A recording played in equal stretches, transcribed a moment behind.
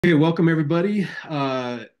Hey, welcome everybody.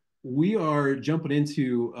 We are jumping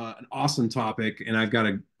into an awesome topic, and I've got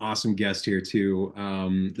an awesome guest here too.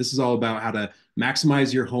 This is all about how to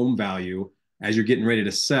maximize your home value as you're getting ready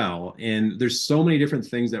to sell. And there's so many different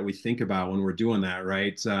things that we think about when we're doing that,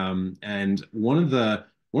 right? And one of the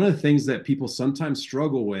things that people sometimes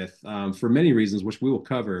struggle with, for many reasons, which we will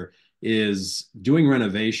cover, is doing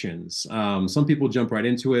renovations. Some people jump right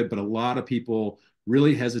into it, but a lot of people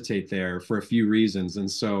really hesitate there for a few reasons. And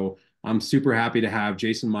so I'm super happy to have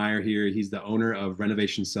Jason Maier here. He's the owner of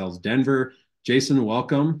Renovation Sells Denver. Jason,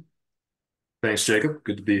 welcome. Thanks, Jacob.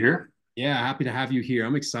 Good to be here. Yeah, happy to have you here.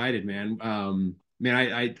 I'm excited, man.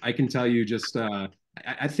 Man, I can tell you just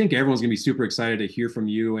I think everyone's gonna be super excited to hear from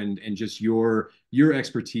you and just your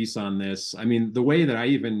expertise on this. I mean, the way that I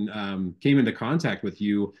even came into contact with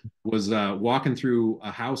you was walking through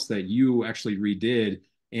a house that you actually redid.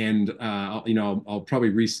 And I'll probably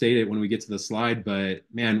restate it when we get to the slide, but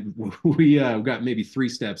man, we got maybe three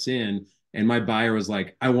steps in, and my buyer was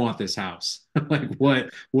like, "I want this house." Like,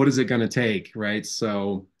 what is it going to take, right?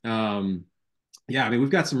 So, yeah, I mean, we've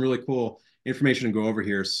got some really cool information to go over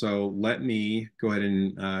here. So let me go ahead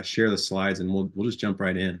and share the slides, and we'll just jump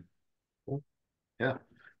right in. Yeah.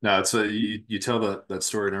 No, it's you tell that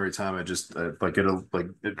story, and every time I just like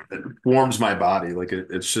it warms my body. Like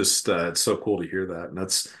it's just it's so cool to hear that, and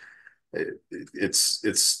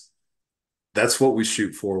it's that's what we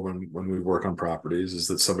shoot for when we work on properties, is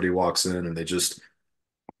that somebody walks in and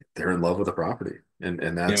they're in love with the property, and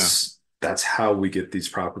Yeah. that's how we get these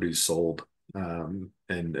properties sold. And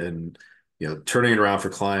turning it around for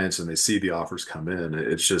clients, and they see the offers come in.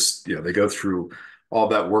 It's just, they go through all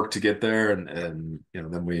that work to get there, and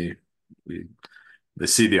then we they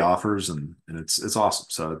see the offers, and it's awesome.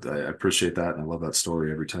 So I appreciate that, and I love that story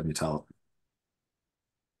every time you tell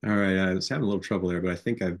it. All right. I was having a little trouble there, but I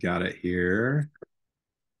think I've got it here.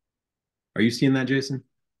 Are you seeing that, Jason?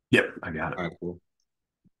 Yep, I got it. All right, cool.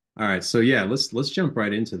 All right, so yeah, let's jump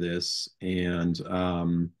right into this. And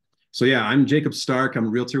so yeah, I'm Jacob Stark. I'm a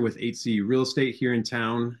realtor with 8C Real Estate here in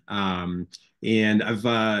town. And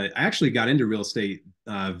I actually got into real estate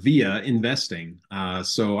via investing.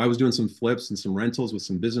 So I was doing some flips and some rentals with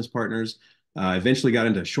some business partners. Eventually got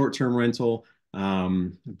into short-term rental.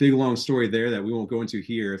 Big long story there that we won't go into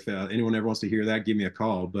here. If anyone ever wants to hear that, give me a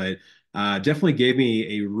call. But definitely gave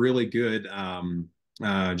me a really good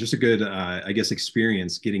just a good, I guess,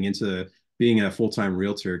 experience getting into being a full-time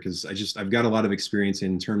realtor, because I've got a lot of experience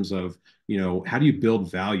in terms of, how do you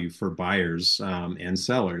build value for buyers and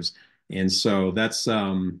sellers. And so that's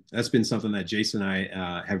been something that Jason and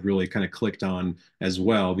I have really kind of clicked on as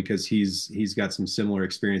well, because he's got some similar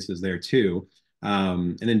experiences there too.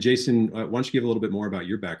 And then Jason, why don't you give a little bit more about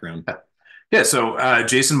your background? Yeah, so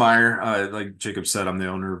Jason Maier, like Jacob said, I'm the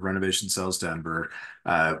owner of Renovation Sells Denver.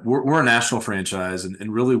 We're a national franchise,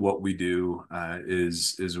 and really what we do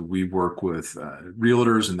is we work with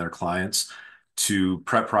realtors and their clients to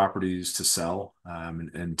prep properties to sell,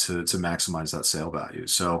 and to maximize that sale value.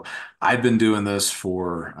 So I've been doing this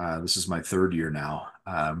for this is my third year now.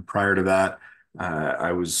 Prior to that,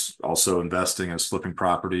 I was also investing. I was flipping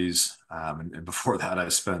properties, and before that, I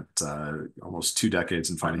spent almost 2 decades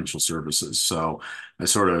in financial services. So I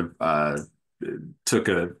sort of took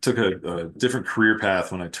a different career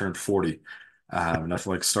path when I turned 40. And I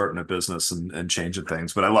feel like starting a business and changing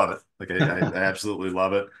things, but I love it. Like I absolutely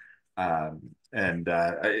love it. And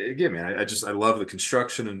again, man, I love the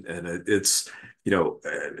construction, and it's, I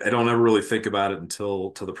don't ever really think about it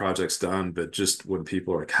until the project's done. But just when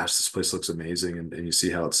people are like, "Gosh, this place looks amazing," and you see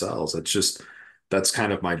how it sells, that's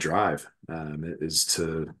kind of my drive, is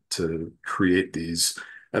to create these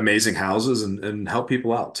amazing houses and help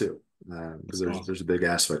people out too, because That's there's awesome. a big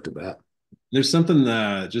aspect of that. There's something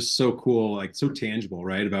just so cool, like so tangible,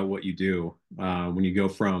 right, about what you do when you go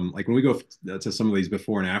from, like, when we go to some of these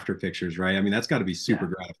before and after pictures, right? I mean, that's got to be super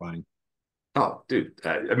Yeah. gratifying. Oh, dude.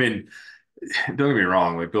 I mean, don't get me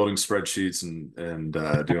wrong, like building spreadsheets and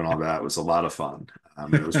doing all that was a lot of fun.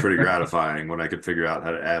 It was pretty gratifying when I could figure out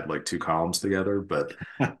how to add like two columns together. But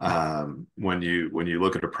when you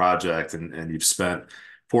look at a project, and you've spent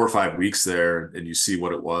 4 or 5 weeks there, and you see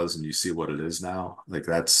what it was and you see what it is now, like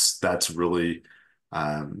that's really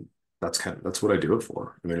um, that's what I do it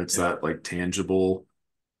for. I mean, it's Yeah, that like tangible.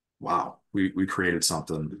 Wow, we created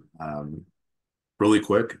something really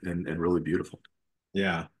quick and really beautiful.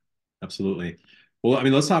 yeah, absolutely. Well, I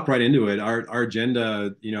mean, let's hop right into it. Our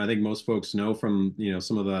agenda, I think most folks know from,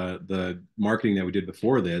 some of the marketing that we did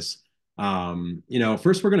before this.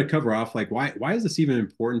 First we're going to cover off, like, why is this even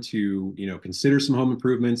important to, consider some home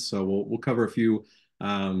improvements. So we'll cover just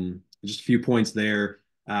a few points there.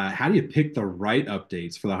 how do you pick the right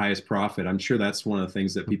updates for the highest profit? I'm sure that's one of the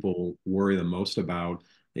things that people worry the most about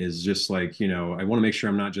is just like, I want to make sure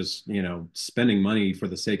I'm not just, spending money for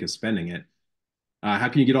the sake of spending it. How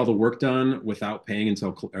can you get all the work done without paying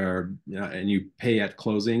and you pay at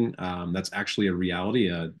closing? That's actually a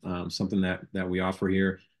reality, something that we offer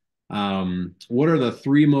here. What are the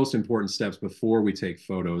three most important steps before we take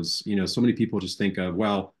photos? So many people just think of,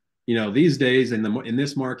 well, these days in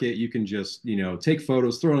this market, you can just, take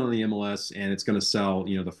photos, throw it on the MLS, and it's going to sell,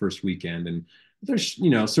 the first weekend. And there's,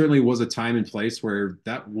 certainly was a time and place where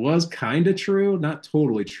that was kind of true, not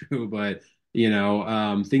totally true, but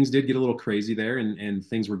things did get a little crazy there and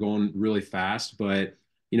things were going really fast, but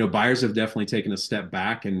buyers have definitely taken a step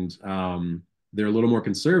back and they're a little more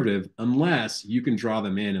conservative unless you can draw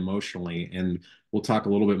them in emotionally. And we'll talk a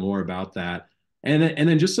little bit more about that. And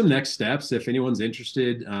then just some next steps if anyone's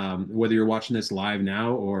interested, whether you're watching this live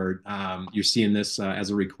now or you're seeing this as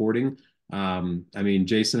a recording. I mean,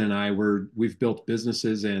 Jason and we've built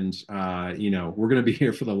businesses and we're going to be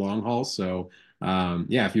here for the long haul. So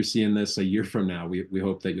yeah, if you're seeing this a year from now, we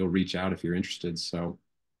hope that you'll reach out if you're interested. So,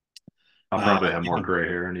 I'll probably have more yeah, gray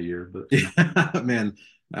hair in a year, but yeah, man,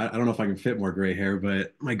 I don't know if I can fit more gray hair,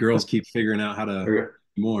 but my girls keep figuring out how to I got, do I got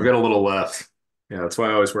more. a little left. Yeah, that's why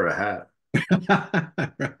I always wear a hat.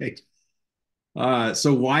 Right.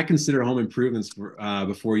 So why consider home improvements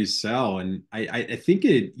before you sell? And I think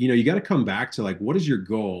you got to come back to like, what is your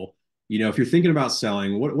goal? If you're thinking about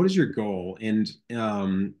selling, what is your goal? And,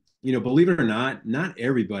 believe it or not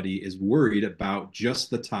everybody is worried about just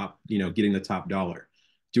the top, getting the top dollar.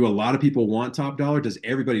 Do a lot of people want top dollar? Does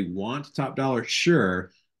everybody want top dollar?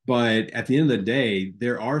 Sure. But at the end of the day,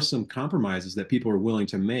 there are some compromises that people are willing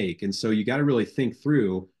to make. And so you got to really think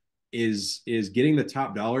through is getting the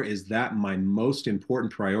top dollar, is that my most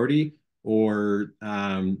important priority, or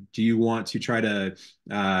do you want to try to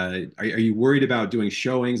are you worried about doing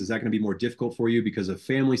showings? Is that going to be more difficult for you because of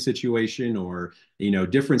family situation or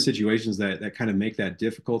different situations that kind of make that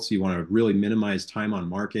difficult, so you want to really minimize time on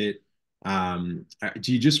market?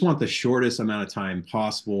 Do you just want the shortest amount of time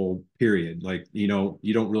possible, period? Like, you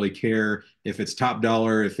don't really care if it's top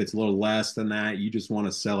dollar, if it's a little less than that, you just want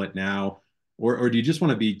to sell it now? Or do you just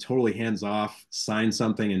want to be totally hands off, sign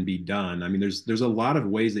something and be done? I mean, there's a lot of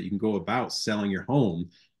ways that you can go about selling your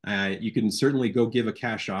home. You can certainly go give a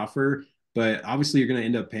cash offer, but obviously you're going to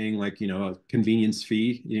end up paying like, a convenience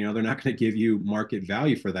fee. They're not going to give you market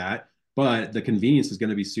value for that, but the convenience is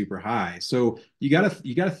going to be super high. So you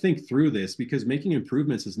gotta think through this because making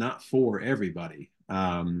improvements is not for everybody.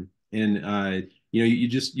 And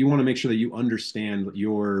you want to make sure that you understand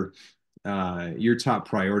your top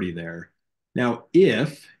priority there. Now,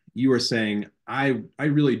 if you are saying, I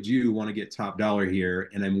really do want to get top dollar here,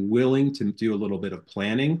 and I'm willing to do a little bit of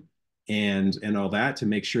planning and all that to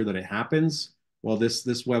make sure that it happens, well, this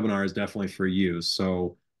webinar is definitely for you.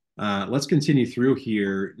 So let's continue through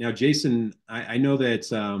here. Now, Jason, I know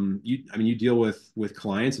that you deal with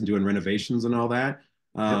clients and doing renovations and all that.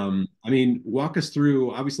 Yep. I mean, walk us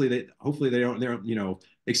through. Obviously, hopefully they don't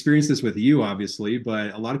experience this with you, obviously,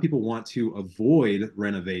 but a lot of people want to avoid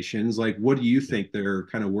renovations. Like, what do you think they're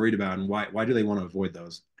kind of worried about, and why do they want to avoid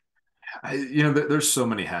those? There's so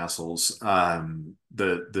many hassles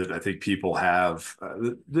that I think people have.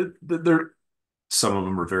 They're some of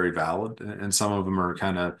them are very valid, and some of them are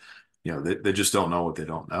kind of, they just don't know what they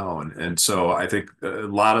don't know, and so I think a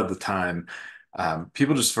lot of the time,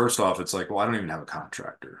 people just first off, it's like, well, I don't even have a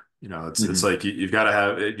contractor. It's Mhm. like you've got to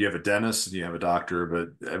have you have a dentist and you have a doctor,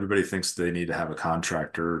 but everybody thinks they need to have a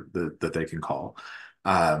contractor that they can call.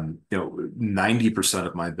 90%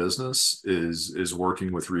 of my business is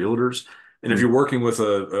working with realtors. And if Mhm. you're working with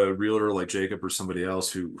a realtor like Jacob or somebody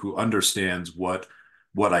else who understands what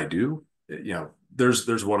I do,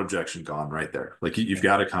 there's one objection gone right there. Like you've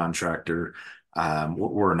got a contractor.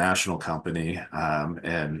 We're a national company,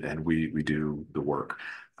 and we do the work.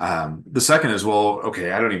 The second is, well,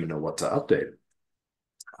 okay, I don't even know what to update.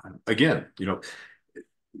 Again,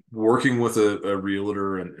 working with a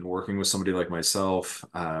realtor and working with somebody like myself,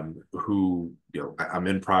 who, I'm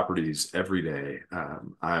in properties every day.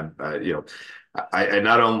 I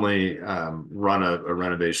not only run a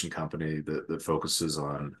renovation company that focuses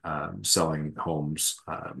on selling homes,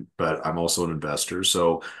 but I'm also an investor.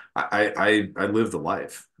 So I live the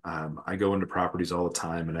life. I go into properties all the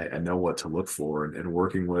time, and I know what to look for. And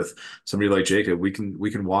working with somebody like Jacob, we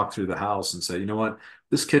can walk through the house and say, you know what,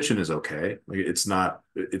 this kitchen is okay. Like, it's not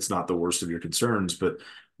the worst of your concerns, but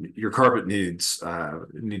your carpet needs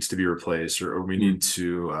to be replaced, or we got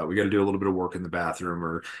to do a little bit of work in the bathroom,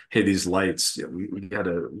 or hey, these lights, yeah, we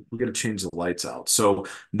gotta change the lights out. So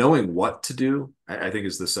knowing what to do, I think,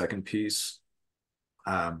 is the second piece.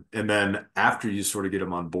 And then after you sort of get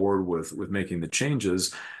them on board with making the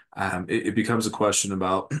changes, it becomes a question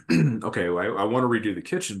about, okay, well, I want to redo the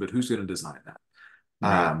kitchen, but who's going to design that?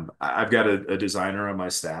 Right. I've got a designer on my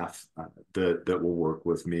staff that will work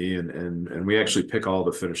with me, and we actually pick all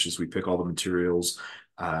the finishes, we pick all the materials,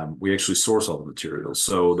 we actually source all the materials,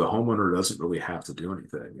 so the homeowner doesn't really have to do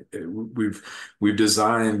anything. We've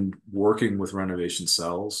designed working with Renovation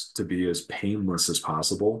Cells to be as painless as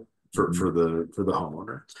possible for Mhm. the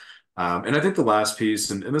homeowner. And I think the last piece,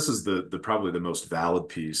 and this is the probably the most valid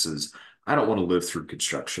piece, is I don't want to live through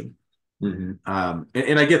construction. Mhm.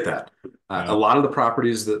 And I get that. A Yeah. lot of the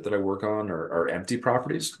properties that I work on are empty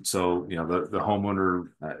properties. So, the homeowner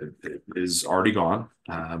is already gone,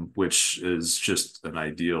 which is just an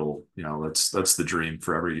ideal, that's the dream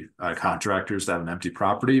for every contractor, is to have an empty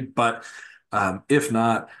property. But if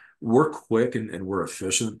not, we're quick and we're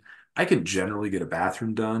efficient. I can generally get a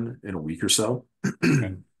bathroom done in a week or so.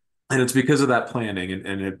 Okay. And it's because of that planning,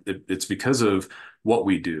 and it's because of what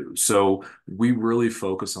we do. So we really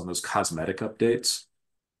focus on those cosmetic updates.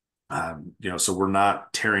 So we're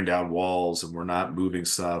not tearing down walls and we're not moving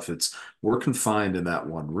stuff. We're confined in that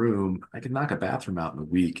one room. I can knock a bathroom out in a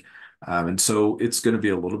week. And so it's going to be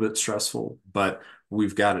a little bit stressful, but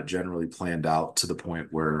we've got it generally planned out to the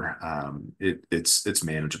point where it's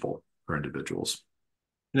manageable for individuals.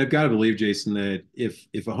 And I've got to believe, Jason, that if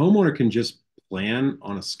a homeowner can just plan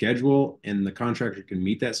on a schedule and the contractor can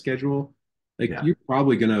meet that schedule, like Yeah. you're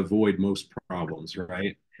probably going to avoid most problems,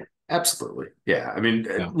 right? Absolutely. Yeah. I mean,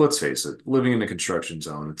 Yeah. let's face it, living in a construction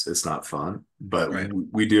zone, it's not fun, but Right.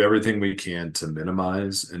 we do everything we can to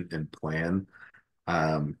minimize and plan.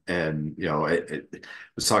 And I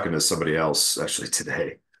was talking to somebody else actually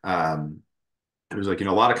today. It was like, a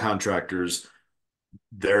lot of contractors,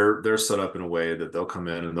 they're set up in a way that they'll come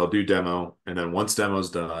in and they'll do demo, and then once demo's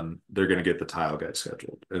done, they're going to get the tile guy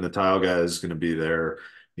scheduled, and the tile guy is going to be there,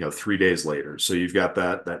 3 days later. So you've got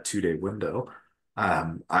that 2 day window.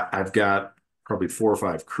 I've got probably 4 or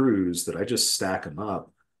 5 crews that I just stack them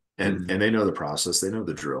up, and Mhm. and they know the process, they know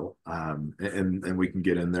the drill, and we can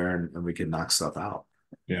get in there, and we can knock stuff out.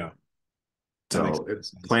 Yeah. That makes So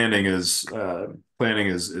sense planning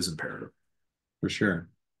is imperative. for sure.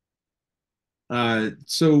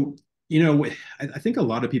 So I think a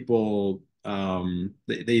lot of people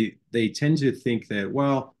they tend to think that,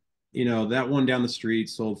 well, that one down the street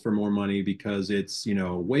sold for more money because it's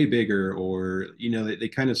way bigger, or they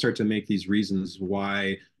kind of start to make these reasons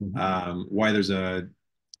why there's a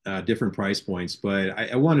different price points. But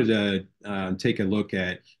I wanted to take a look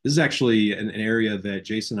at this. Is actually an area that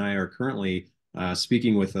Jason and I are currently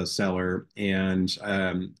speaking with a seller, and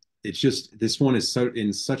it's just this one is so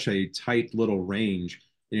in such a tight little range.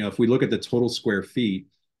 If we look at the total square feet,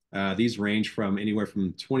 these range from anywhere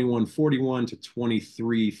from 2141 to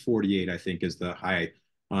 2348, I think, is the high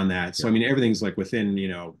on that. So I Yeah. mean, everything's like within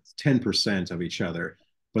 10% of each other,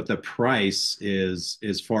 but the price is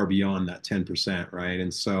far beyond that 10%, right?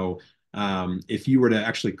 And so if you were to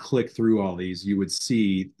actually click through all these, you would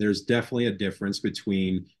see there's definitely a difference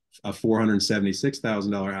between a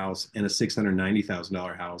 $476,000 house and a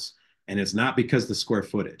 $690,000 house. And it's not because the square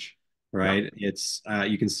footage, Yeah. right? It's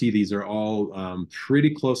you can see these are all pretty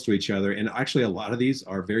close to each other. And actually, a lot of these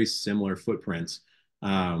are very similar footprints.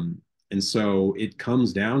 And so it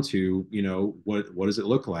comes down to, what does it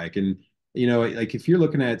look like? And like if you're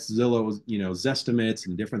looking at Zillow, Zestimates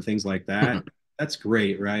and different things like that, that's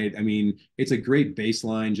great, right? I mean, it's a great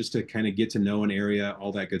baseline just to kind of get to know an area,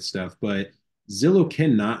 all that good stuff. But Zillow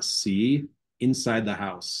cannot see inside the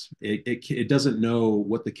house. It doesn't know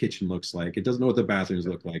what the kitchen looks like. It doesn't know what the bathrooms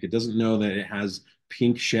look like. It doesn't know that it has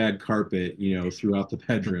pink shag carpet, throughout the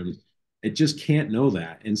bedrooms. It just can't know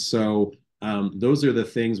that. And so those are the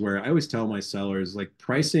things where I always tell my sellers, like,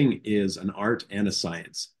 pricing is an art and a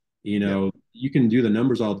science. Yeah. You can do the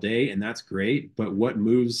numbers all day and that's great, but what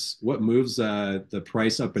moves the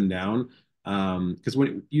price up and down, because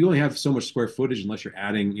when you only have so much square footage unless you're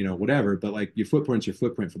adding whatever, but like your footprint's your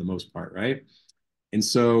footprint for the most part, right? And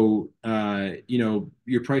so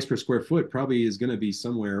your price per square foot probably is going to be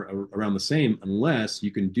somewhere around the same, unless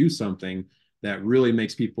you can do something that really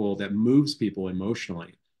makes people, that moves people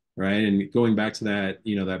emotionally. right? And going back to that,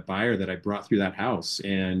 that buyer that I brought through that house,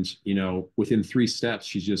 and within 3 steps,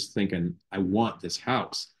 she's just thinking, I want this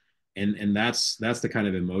house. And that's the kind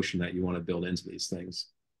of emotion that you want to build into these things.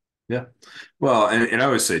 Yeah. Well, and I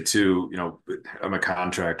always say too, I'm a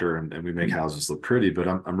contractor and we make houses look pretty, but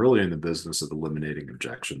I'm really in the business of eliminating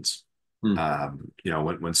objections. Hmm.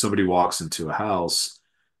 When somebody walks into a house,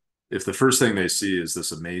 if the first thing they see is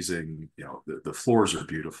this amazing, the floors are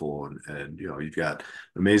beautiful and you've got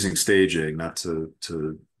amazing staging, not to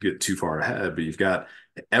get too far ahead, but you've got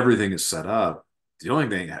everything is set up. The only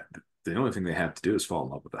thing the only thing they have to do is fall in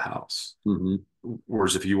love with the house. Hmm.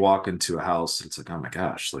 Whereas if you walk into a house, it's like, oh my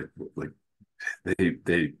gosh, like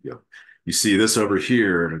they you see this over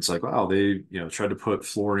here and it's like, wow, they tried to put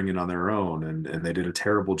flooring in on their own and they did a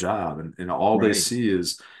terrible job and all they Right. see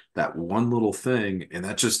is that one little thing and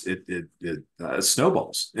that just it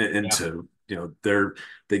snowballs Yeah. into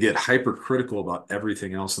they get hypercritical about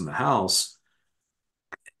everything else in the house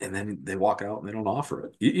and then they walk out and they don't offer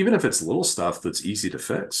it even if it's little stuff that's easy to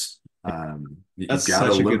fix. You've That's got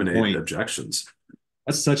to such a good eliminate point. objections.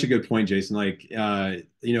 That's such a good point, Jason. Like,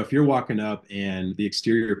 if you're walking up and the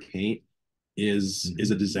exterior paint is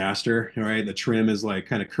Mhm. a disaster, right? The trim is like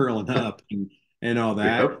kind of curling up and all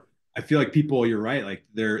that. Yep. I feel like people, you're right. Like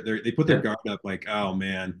they put their Yeah. guard up, like, oh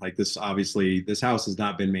man, like this obviously this house has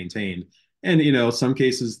not been maintained. And some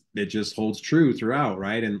cases it just holds true throughout,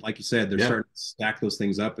 right? And like you said, they're Yeah. starting to stack those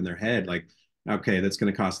things up in their head, like, okay, that's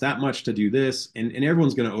going to cost that much to do this, and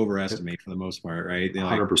everyone's going to Yep. overestimate for the most part, right? They're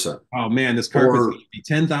like, 100%. oh man, this carpet's going Or to be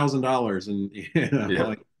 $10,000, and yeah,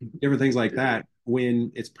 like different things like that.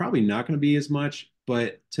 When it's probably not going to be as much,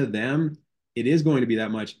 but to them, it is going to be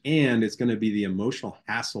that much, and it's going to be the emotional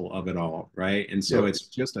hassle of it all, right? And so yep. it's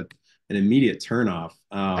just an immediate turnoff.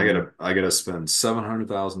 I gotta spend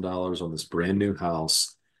 $700,000 on this brand new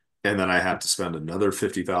house, and then I have to spend another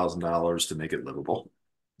 $50,000 to make it livable.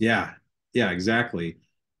 Yeah, yeah, exactly.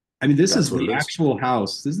 I mean, this That's is what it the is. actual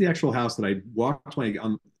house. This is the actual house that I walked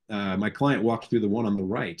my client walked through the one on the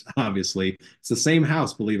right. Obviously, it's the same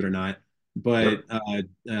house, believe it or not. But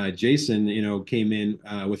Yep. Jason, came in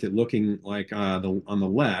with it looking like the on the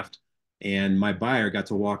left, and my buyer got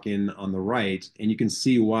to walk in on the right, and you can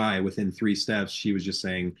see why within 3 steps she was just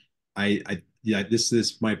saying, yeah,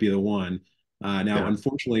 this might be the one." Now, Yeah.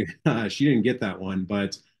 unfortunately, she didn't get that one,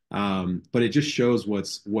 but it just shows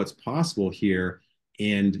what's possible here,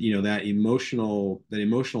 and that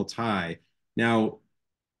emotional tie. Now,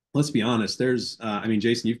 let's be honest, there's I mean,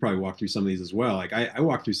 Jason, you've probably walked through some of these as well. Like I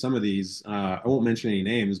walked through some of these, I won't mention any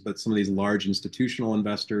names, but some of these large institutional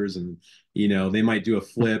investors, and they might do a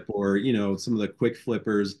flip, or some of the quick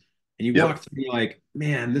flippers, and you walk Yep. through, you're like,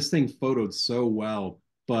 man, this thing photoed so well,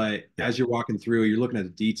 but Yeah. as you're walking through, you're looking at the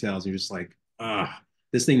details, and you're just like, ah,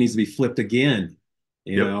 this thing needs to be flipped again.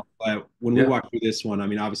 Yep. But when we Yeah. walked through this one, I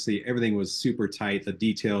mean, obviously everything was super tight. The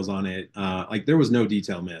details on it, like there was no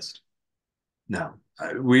detail missed. No.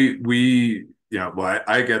 Well,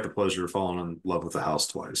 I got the pleasure of falling in love with the house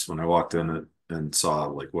twice. When I walked in it and saw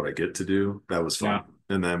like what I get to do, that was Yeah. fun.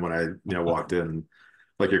 And then when I, walked in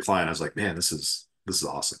like your client, I was like, man, this is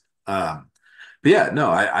awesome. But yeah, no,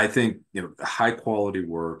 I think, high quality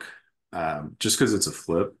work, just because it's a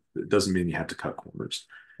flip, it doesn't mean you have to cut corners.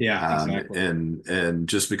 Yeah, exactly. And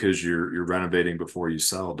just because you're renovating before you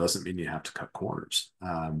sell doesn't mean you have to cut corners,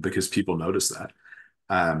 because people notice that.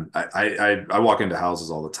 I walk into houses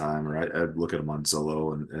all the time, or I look at them on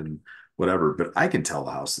Zillow and whatever, but I can tell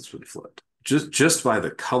a house that's been flipped just by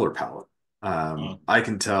the color palette. Uh, I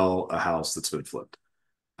can tell a house that's been flipped.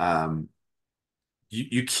 Um,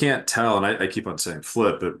 you can't tell, and I keep on saying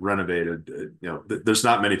flip, but renovated. There's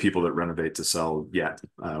not many people that renovate to sell yet.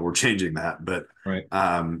 We're changing that, but right.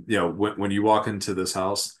 when you walk into this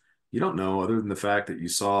house, you don't know other than the fact that you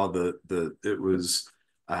saw the it was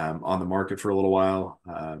on the market for a little while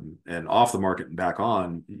and off the market and back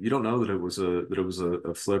on. You don't know that it was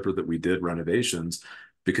a flipper that we did renovations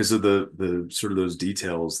because of the sort of those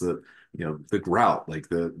details that the grout, like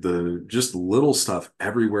the just little stuff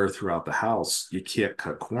everywhere throughout the house. You can't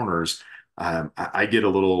cut corners. I get a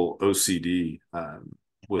little OCD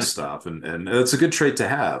with stuff, and it's a good trait to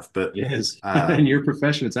have, but It is. In um, your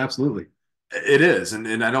profession, it's absolutely. it is,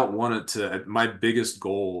 and I don't want it to. My biggest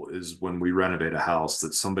goal is when we renovate a house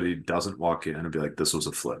that somebody doesn't walk in and be like, "This was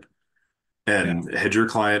a flip." Yeah, And had your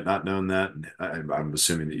client not known that, I'm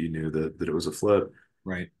assuming that you knew that it was a flip,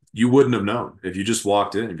 right. you wouldn't have known if you just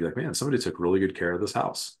walked in and be like, "Man, somebody took really good care of this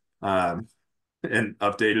house." And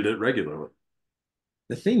updated it regularly.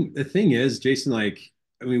 The thing is, Jason, like,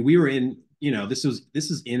 I mean, we were in, this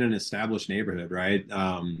is in an established neighborhood, right?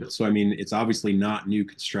 Yep. So I mean, it's obviously not new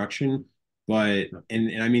construction, but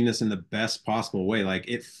and I mean this in the best possible way. Like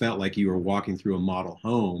it felt like you were walking through a model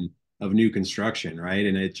home of new construction, right?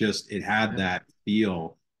 And it had Yeah. that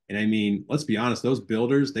feel. And I mean, let's be honest, those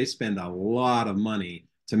builders, they spend a lot of money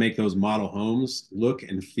to make those model homes look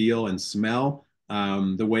and feel and smell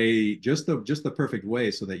the way just the perfect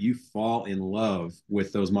way so that you fall in love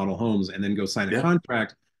with those model homes and then go sign a Yeah.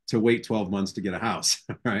 contract to wait 12 months to get a house.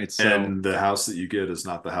 Right. So And the house that you get is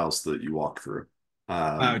not the house that you walk through.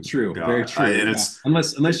 true, very God, true. and Yeah.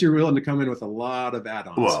 Unless it, you're willing to come in with a lot of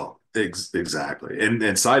add-ons. well, exactly.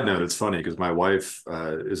 And side note, it's funny because my wife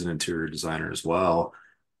is an interior designer as well,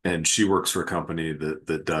 and she works for a company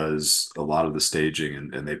that does a lot of the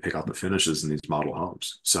staging and they pick out the finishes in these model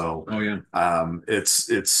homes. So Oh yeah.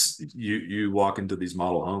 it's you walk into these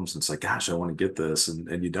model homes and it's like, gosh, I want to get this,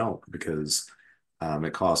 and you don't because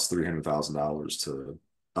it costs $300,000 to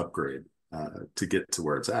upgrade to get to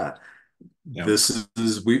where it's at. Yeah. This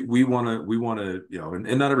is we want to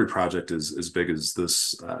and not every project is as big as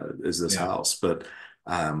this Yeah. house, but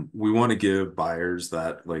we want to give buyers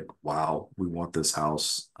that like, wow, we want this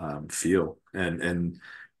house feel, and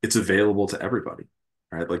it's available to everybody,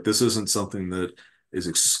 right? Like this isn't something that is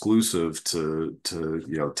exclusive to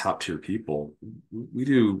top tier people. We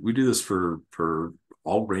do this for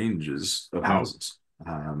all ranges of Yeah. houses,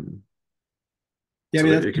 Yeah, I so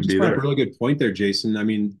mean that that's it you can just be brought up a there. really good point there, Jason. I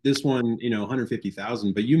mean, this one,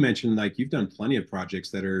 150,000, but you mentioned like you've done plenty of projects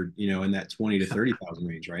that are, in that 20 to 30,000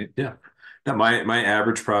 range, right? Yeah. Yeah, my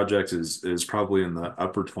average project is probably in the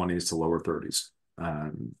upper 20s to lower 30s.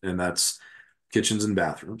 And that's kitchens and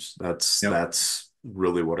bathrooms. Yep. That's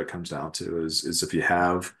really what it comes down to is if you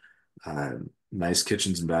have uh, nice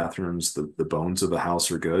kitchens and bathrooms, the bones of the house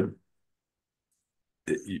are good,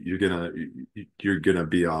 you're gonna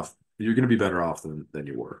be better off than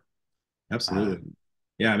you were. Absolutely. Um,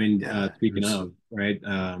 Yeah, I mean, yeah, speaking of, right?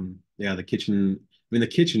 Yeah, the kitchen, I mean, the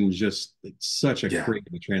kitchen is just it's such a yeah.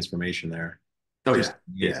 creative transformation there. Oh Just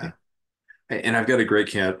yeah, amazing. yeah. And I've got a great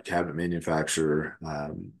cabinet manufacturer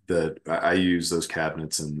that I use those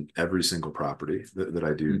cabinets in every single property that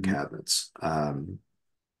I do Mhm. cabinets.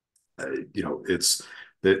 It's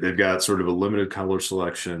they've got sort of a limited color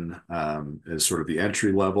selection as sort of the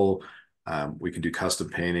entry level. We can do custom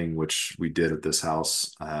painting, which we did at this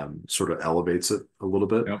house, sort of elevates it a little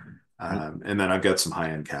bit. Yep. Yep. And then I've got some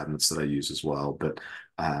high-end cabinets that I use as well. But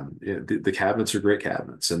yeah, the cabinets are great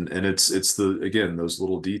cabinets, and it's the again those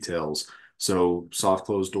little details. So soft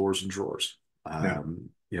close doors and drawers. Yeah.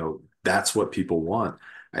 That's what people want.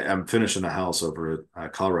 I'm finishing a house over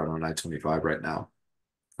at Colorado on I-25 right now.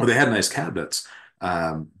 Well, they had nice cabinets,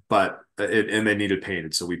 and they needed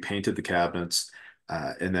painted. So we painted the cabinets,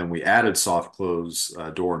 and then we added soft close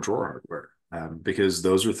door and drawer hardware because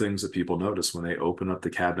those are things that people notice when they open up the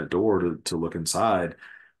cabinet door to look inside.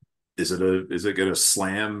 Is it going to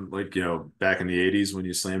slam like back in the 80s when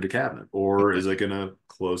you slammed a cabinet, or is it going to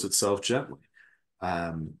close itself gently?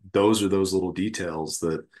 Those are those little details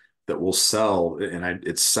that will sell, and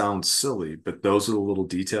it sounds silly, but those are the little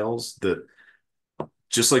details that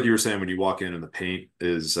just like you were saying when you walk in and the paint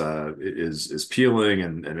is peeling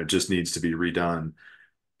and it just needs to be redone.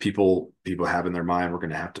 People have in their mind we're going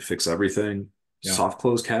to have to fix everything. Yeah. Soft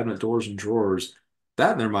close cabinet doors and drawers.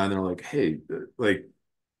 That in their mind, they're like, hey, like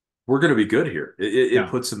we're going to be good here. It Yeah.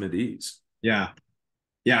 puts them at ease. Yeah.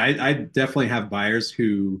 Yeah, I definitely have buyers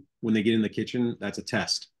who, when they get in the kitchen, that's a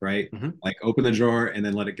test, right? Mhm. Like open the drawer and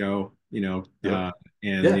then let it go, Yep. and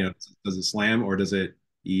Yeah. does it slam or does it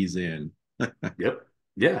ease in? Yep.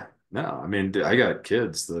 Yeah. No, I mean, I got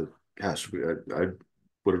kids that, gosh, I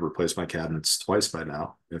would have replaced my cabinets twice by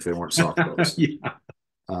now if they weren't soft close. Yeah,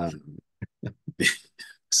 Um,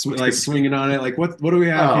 like swinging on it, like what do we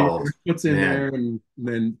have here? oh What's in there? man, And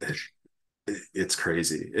then, it's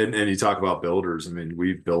crazy. And you talk about builders. I mean,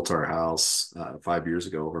 we built our house 5 years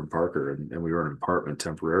ago over in Parker, and we were in an apartment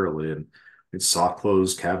temporarily, and it's soft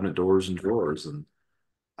closed cabinet doors and drawers. And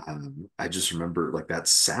I just remember like that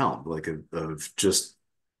sound, like of just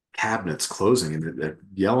cabinets closing and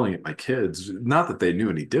yelling at my kids. Not that they knew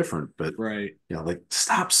any different, but right? like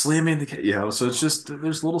stop slamming So it's just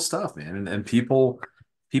there's little stuff, man, and people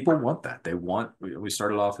want that. They want. We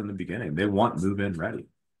started off in the beginning. They want move in ready.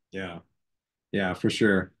 Yeah. Yeah, for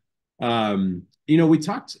sure. We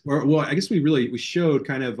talked, or well, I guess we showed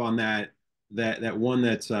kind of on that one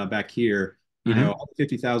that's back here, Hmm.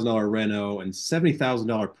 $50,000 reno and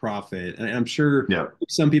 $70,000 profit. And I'm sure Yeah.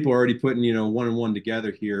 some people are already putting, one and one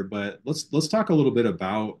together here, but let's talk a little bit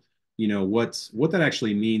about, what that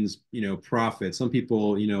actually means, profit. Some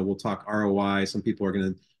people, will talk ROI, some people are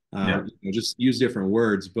going to Yeah. Just use different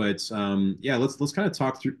words. But yeah, let's kind of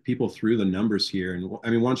talk through people through the numbers here. And I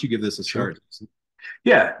mean, why don't you give this a Sure. start?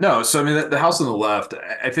 Yeah, no. So I mean, the house on the left,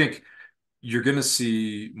 I think you're going to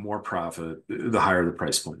see more profit the higher the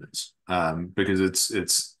price point is, because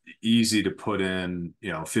it's easy to put in,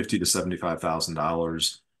 fifty to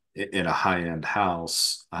 $75,000 in a high end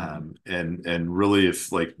house, and really,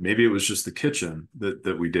 if like maybe it was just the kitchen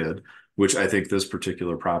that we did, which I think this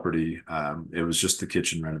particular property, it was just the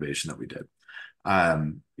kitchen renovation that we did.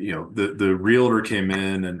 The realtor came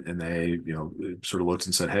in and they, sort of looked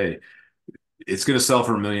and said, "Hey, it's going to sell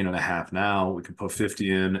for 1.5 million now. We can put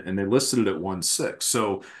 50 in," and they listed it at 1.6.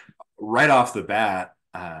 So right off the bat,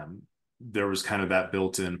 there was kind of that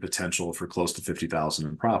built-in potential for close to 50,000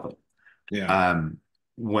 in profit. Yeah, Um,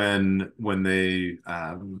 when they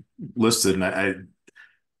listed, and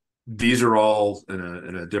these are all in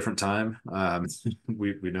a different time.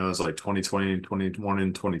 We know it's like 2020, 2021,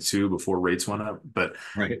 and 22 before rates went up, but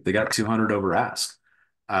right. they got 200 over ask.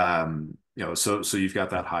 So you've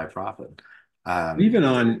got that high profit. Um, Even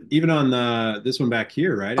on the this one back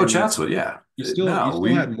here, right? I oh, mean, Chatswood, yeah. you No, still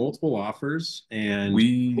had multiple offers and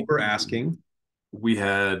we over asking. we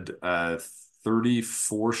had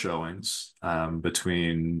 34 showings,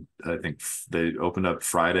 between, I think they opened up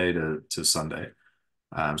Friday to Sunday.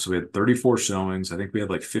 So we had 34 showings. I think we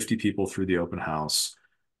had like 50 people through the open house.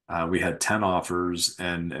 We had 10 offers,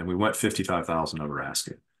 and we went 55,000 over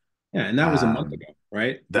asking. Yeah, and that was a month Um, ago,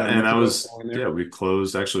 right? that About a and month that ago, was somewhere in yeah, there. we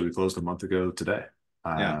closed a month ago today.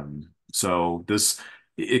 Yeah, So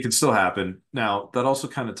it can still happen. Now that also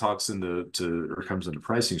kind of talks or comes into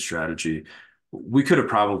pricing strategy. We could have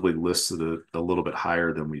probably listed it a little bit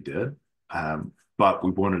higher than we did, but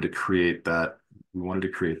we wanted to create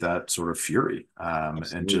that sort of fury, and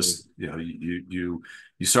absolutely. just, you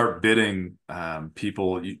start bidding,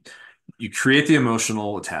 people, you create the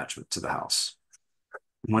emotional attachment to the house.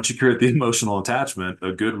 Once you create the emotional attachment,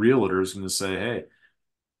 a good realtor is going to say, "Hey,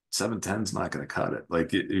 710 is not going to cut it.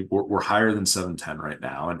 Like, we're higher than 710 right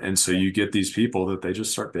now," and so you get these people that they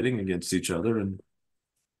just start bidding against each other, and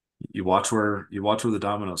you watch where the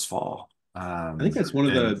dominoes fall. I think that's one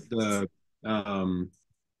of And the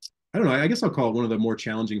I don't know. I guess I'll call it one of the more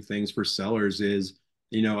challenging things for sellers is,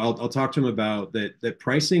 I'll talk to them about that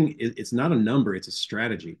pricing it's not a number, it's a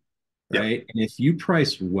strategy, Yep. right? And if you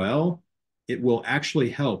price well, it will actually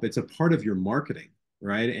help. It's a part of your marketing,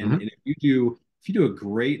 right? And Hmm. if you do a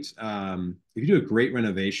great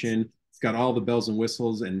renovation, it's got all the bells and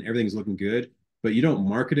whistles and everything's looking good, but you don't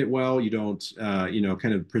market it well, you don't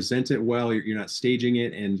kind of present it well, you're not staging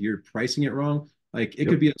it and you're pricing it wrong, like it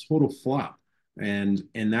could Yep. be a total flop. And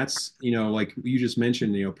that's, like you just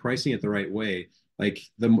mentioned, pricing it the right way. Like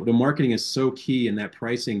the marketing is so key, and that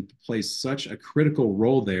pricing plays such a critical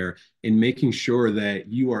role there in making sure that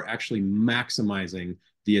you are actually maximizing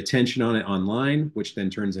the attention on it online, which then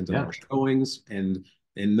turns into Yeah. more showings. And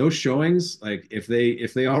those showings, like if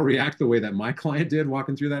they all react the way that my client did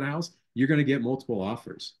walking through that house, you're going to get multiple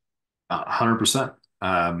offers. 100%.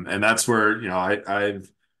 And that's where,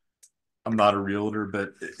 I'm not a realtor,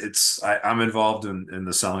 but I'm involved in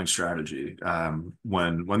the selling strategy,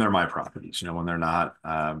 when they're my properties. When they're not,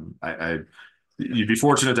 you'd be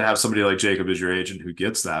fortunate to have somebody like Jacob as your agent who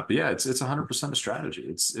gets that. But yeah, it's 100% a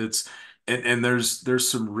strategy. And there's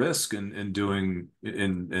some risk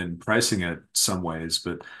in pricing it some ways,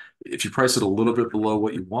 but if you price it a little bit below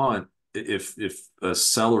what you want, if a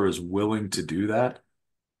seller is willing to do that,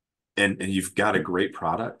 and you've got a great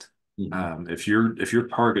product. Mhm. If your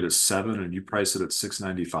target is 7 and you price it at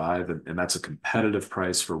 695, and that's a competitive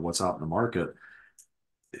price for what's out in the market,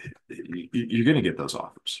 you're going to get those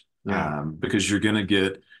offers, Yeah, because you're going to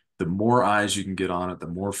get, the more eyes you can get on it, the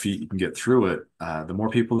more feet you can get through it, the more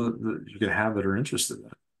people that you're going to have that are interested in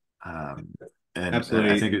it. And I think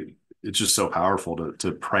absolutely. it's just so powerful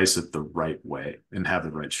to price it the right way and have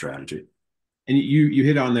the right strategy. And you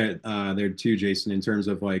hit on that there too, Jason, in terms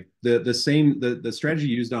of like the strategy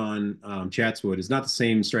used on Chatswood is not the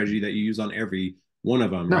same strategy that you use on every one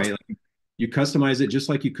of them, No, right? Like, you customize it just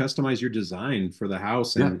like you customize your design for the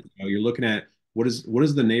house, yeah, and you're looking at what is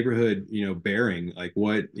the neighborhood bearing, like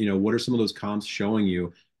what are some of those comps showing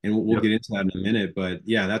you, and we'll yep. get into that in a minute. But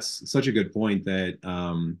yeah, that's such a good point that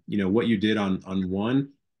what you did on one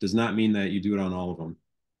does not mean that you do it on all of them.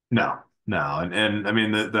 No, no. And I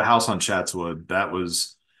mean, the house on Chatswood,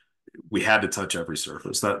 we had to touch every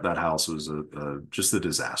surface. That house was just a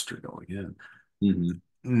disaster going in. Hmm.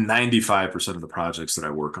 95% of the projects that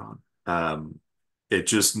I work on, it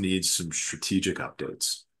just needs some strategic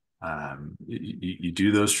updates. You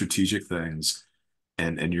do those strategic things,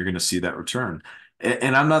 and you're going to see that return.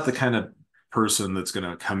 And I'm not the kind of person that's going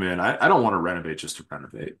to come in, I don't want to renovate just to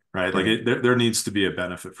renovate, right? Like Right. there needs to be a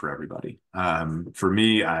benefit for everybody. For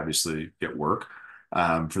me, I obviously get work.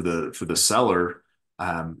 For the seller,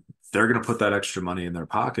 um, they're going to put that extra money in their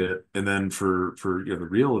pocket, and then for the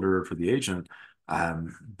realtor, for the agent,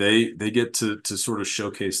 they get to sort of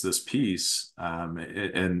showcase this piece,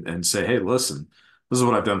 and say, hey, listen, this is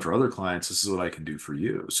what I've done for other clients. This is what I can do for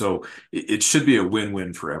you. So it should be a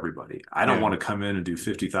win-win for everybody. I don't Yeah. want to come in and do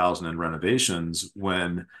 50,000 in renovations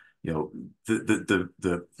when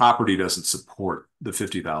the property doesn't support the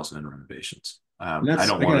 50,000 in renovations. And I that's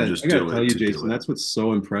don't want to I just gotta do tell it you, to do Jason, it. that's what's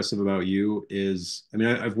so impressive about you is, I mean,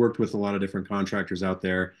 I've worked with a lot of different contractors out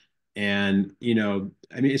there, and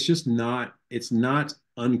I mean, it's not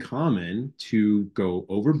uncommon to go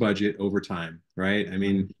over budget over time, right? I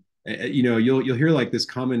mean, you'll hear like this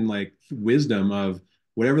common like wisdom of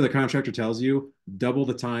whatever the contractor tells you, double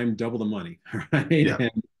the time, double the money, right? Yeah.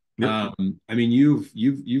 And Yep. I mean, you've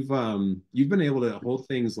been able to hold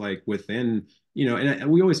things like within and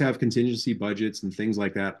we always have contingency budgets and things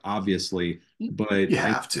like that, obviously. But You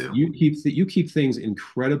have to. you keep things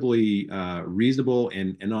incredibly reasonable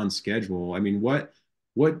and on schedule. I mean, what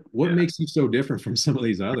Yeah. makes you so different from some of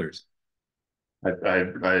these others?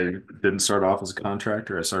 I didn't start off as a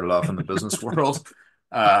contractor. I started off in the business world.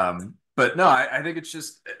 But no, I think it's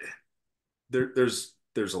just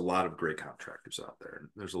there's a lot of great contractors out there.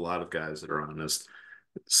 There's a lot of guys that are honest.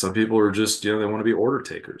 Some people are just, they want to be order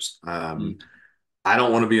takers. Mm, I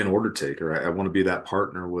don't want to be an order taker. I want to be that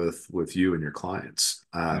partner with you and your clients.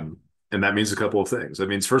 yeah, And that means a couple of things. That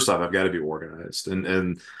means first off, I've got to be organized,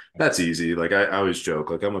 and that's easy. Like I always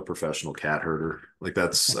joke, like I'm a professional cat herder. Like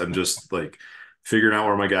I'm just like figuring out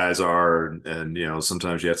where my guys are, and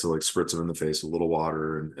sometimes you have to like spritz them in the face with a little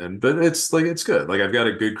water, and but it's like it's good. Like I've got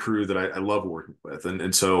a good crew that I love working with,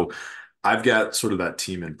 and so I've got sort of that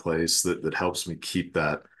team in place that helps me keep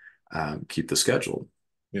the schedule.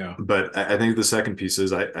 yeah, But I think the second piece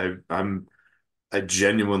is I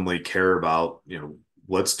genuinely care about,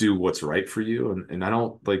 let's do what's right for you. And I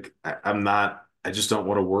don't like, I'm not, I just don't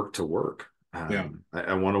want to work to work. yeah,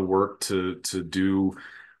 I want to work to do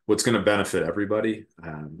what's going to benefit everybody.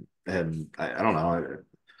 And I don't know.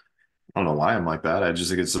 I don't know why I'm like that. I just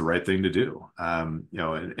think it's the right thing to do. And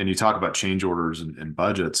you talk about change orders and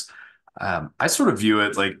budgets. I sort of view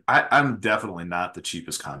it like I'm definitely not the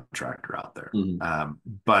cheapest contractor out there. mhm,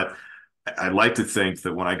 But I like to think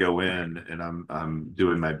that when I go in and I'm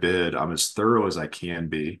doing my bid, I'm as thorough as I can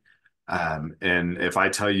be. And if I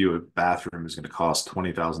tell you a bathroom is going to cost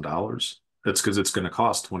 $20,000, that's because it's going to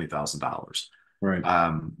cost $20,000. right,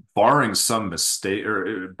 Barring some mistake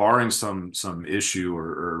or barring some issue,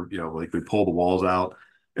 or like we pull the walls out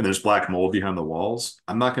and there's black mold behind the walls,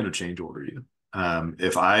 I'm not going to change order you.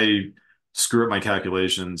 If I screw up my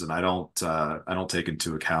calculations and I don't take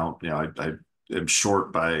into account, I am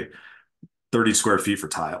short by 30 square feet for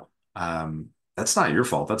tile. That's not your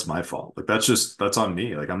fault. That's my fault. Like that's on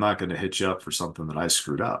me. Like I'm not going to hit you up for something that I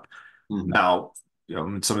screwed up. mhm, Now,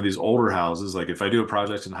 in some of these older houses, like if I do a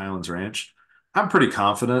project in Highlands Ranch, I'm pretty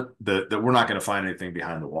confident that we're not going to find anything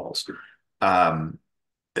behind the walls. Um,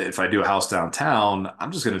 if I do a house downtown,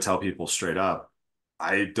 I'm just going to tell people straight up,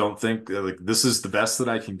 I don't think like this is the best that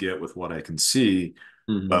I can get with what I can see.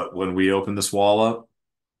 mhm, But when we open this wall up,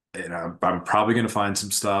 I'm probably going to find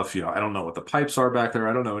some stuff. I don't know what the pipes are back there.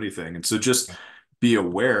 I don't know anything. And so just be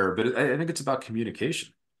aware. But I think it's about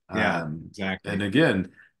communication. yeah, And exactly,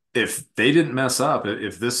 again, if they didn't mess up,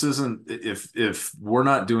 if this isn't, if we're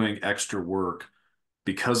not doing extra work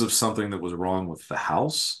because of something that was wrong with the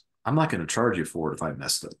house, I'm not going to charge you for it if I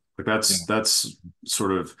missed it. Like yeah. that's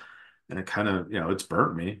sort of, and it kind of, it's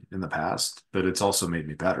burnt me in the past, but it's also made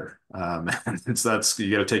me better. And that's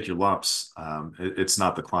you got to take your lumps. It's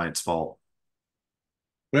not the client's fault.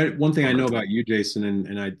 But one thing I On know that. about you, Jason,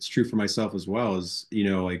 it's true for myself as well, is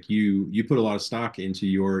like you put a lot of stock into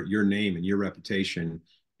your name and your reputation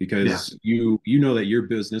Yeah, because you know that your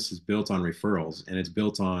business is built on referrals and it's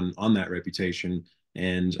built on that reputation.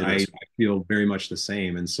 And it I is. feel very much the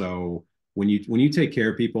same. And so when you take care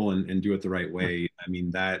of people and do it the right way, I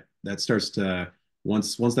mean that starts to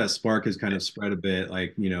once that spark has kind of spread a bit,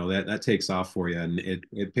 like that takes off for you, and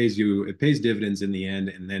it pays dividends in the end.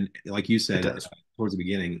 And then, like you It said does. towards the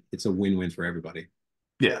beginning, it's a win-win for everybody.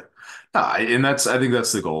 Yeah. And I think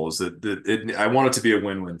that's the goal is I want it to be a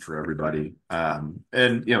win-win for everybody. And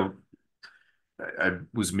I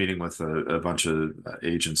was meeting with a bunch of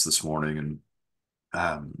agents this morning, and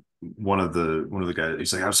one of the guys,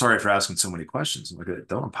 he's like, I'm sorry for asking so many questions. I'm like,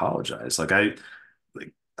 don't apologize. Like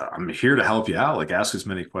I'm here to help you out. Like ask as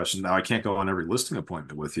many questions. Now I can't go on every listing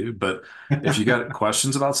appointment with you, but if you got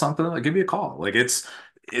questions about something, like give me a call. Like it's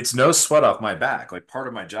no sweat off my back. Like part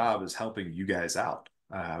of my job is helping you guys out.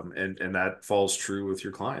 And that falls true with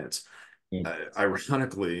your clients. Yeah.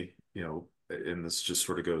 Ironically, and this just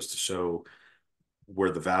sort of goes to show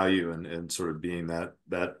where the value and sort of being that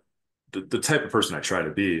the type of person I try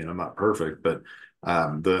to be, and I'm not perfect, but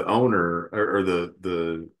the owner or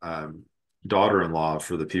the daughter-in-law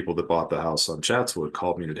for the people that bought the house on Chatswood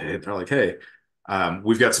called me today. And they're like, "Hey,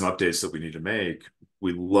 we've got some updates that we need to make.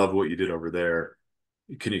 We love what you did over there.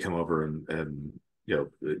 Can you come over and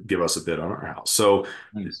give us a bid on our house?" So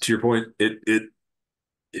Nice. to your point, it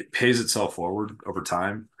pays itself forward over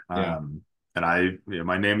time. Yeah. And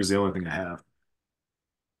my name is the only thing I have.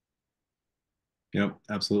 Yep.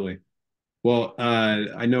 Absolutely. Well,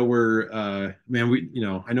 I know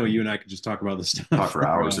man, I know you and I could just talk about this Talk stuff for for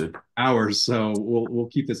hours, dude. hours. So we'll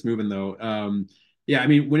keep this moving though. Yeah, I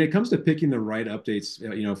mean, when it comes to picking the right updates,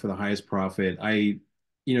 for the highest profit,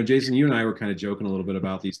 Jason, you and I were kind of joking a little bit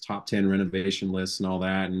about these top 10 renovation lists and all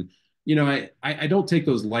that. And, I don't take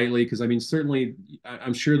those lightly because I mean, certainly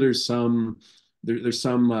I'm sure there's some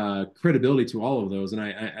credibility to all of those. And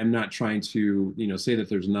I'm not trying to, say that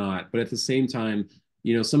there's not, but at the same time,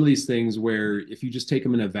 some of these things where if you just take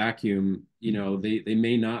them in a vacuum, they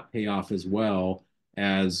may not pay off as well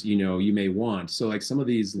as you may want. So like some of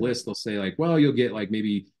these lists, they'll say like, well, you'll get like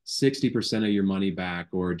maybe 60% of your money back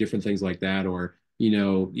or different things like that. Or,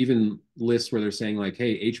 even lists where they're saying like,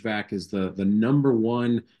 hey, HVAC is the number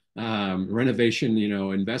one renovation,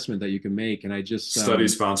 investment that you can make. And I just Study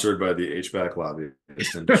sponsored by the HVAC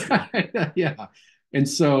lobbyist industry, yeah. And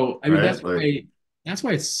so, I mean, right? Like, that's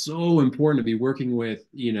why it's so important to be working with,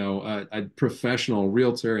 a professional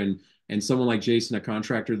realtor and someone like Jason, a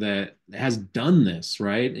contractor that has done this,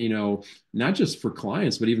 right? Not just for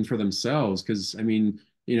clients, but even for themselves. Because I mean,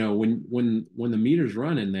 when the meters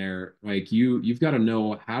run in there, like you've got to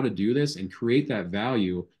know how to do this and create that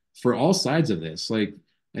value for all sides of this. Like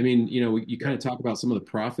I mean, you yeah, kind of talk about some of the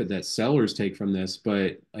profit that sellers take from this,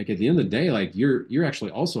 but like at the end of the day, like you're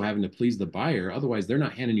actually also having to please the buyer. Otherwise, they're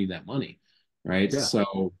not handing you that money, right? yeah.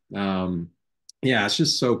 So, yeah, it's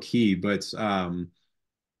just so key. But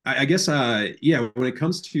I guess, yeah, when it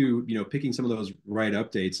comes to picking some of those right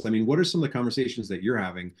updates, I mean, what are some of the conversations that you're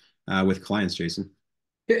having with clients, Jason?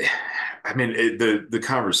 I mean, the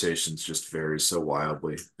conversations just vary so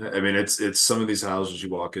wildly. I mean, it's some of these houses you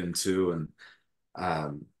walk into and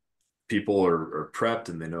um, people are prepped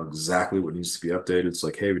and they know exactly what needs to be updated. It's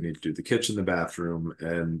like, hey, we need to do the kitchen, the bathroom,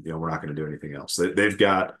 and we're not going to do anything else. They've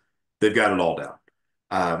got it all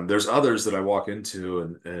down. There's others that I walk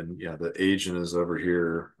into and yeah, the agent is over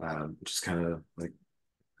here, just kind of like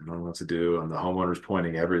I don't know what to do. And the homeowner's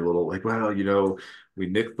pointing every little, like, well, we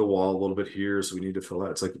nicked the wall a little bit here, so we need to fill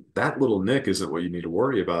that. It's like that little nick isn't what you need to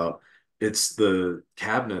worry about. It's the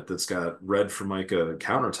cabinet that's got red Formica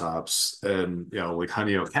countertops and like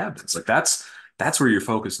honey oak cabinets. Like that's where your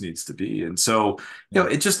focus needs to be. And so, Yeah.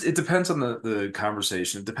 it depends on the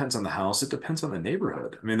conversation. It depends on the house. It depends on the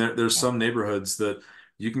neighborhood. I mean, there's some neighborhoods that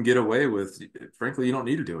you can get away with. Frankly, you don't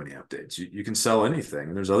need to do any updates. You can sell anything.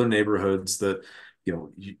 And there's other neighborhoods that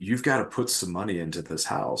you've got to put some money into this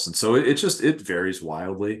house. And so it varies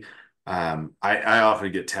wildly. I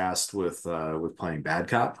often get tasked with playing bad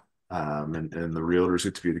cop, and the realtors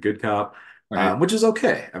get to be the good cop, Right. which is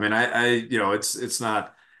okay. I mean, it's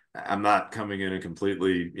not. I'm not coming in and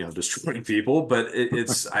completely, destroying people, but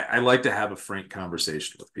I like to have a frank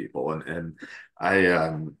conversation with people, and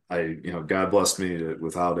God blessed me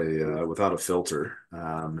without a filter,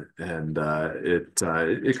 and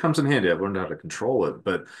it comes in handy. I've learned how to control it,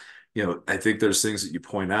 but I think there's things that you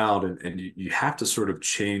point out, and you have to sort of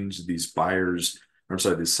change these buyers. I'm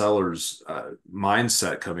sorry, these sellers'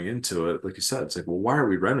 mindset coming into it. Like you said, it's like, well, why are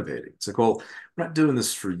we renovating? It's like, well, we're not doing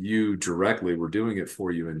this for you directly. We're doing it for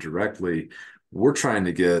you indirectly. We're trying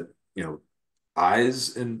to get,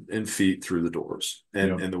 eyes and feet through the doors.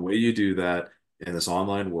 Yeah. And the way you do that in this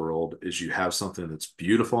online world is you have something that's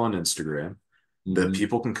beautiful on Instagram that Hmm.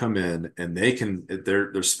 people can come in and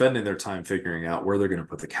they're spending their time figuring out where they're going to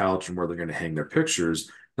put the couch and where they're going to hang their pictures,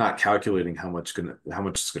 not calculating how much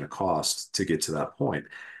it's going to cost to get to that point.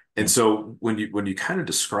 And Yeah. so when you kind of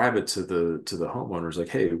describe it to the homeowners, like,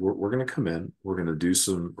 hey, we're going to come in, we're going to do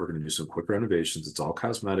some quick renovations. It's all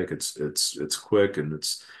cosmetic. It's quick and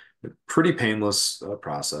it's a pretty painless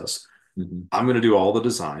process. Hmm. I'm going to do all the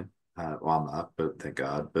design. Well, I'm not, but thank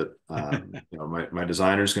God. But my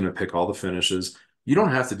designer is going to pick all the finishes. You don't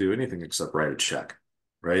have to do anything except write a check,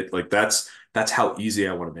 right? Like that's how easy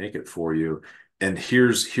I want to make it for you. And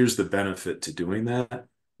here's the benefit to doing that.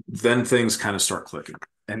 then things kind of start clicking.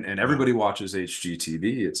 And Yeah. everybody watches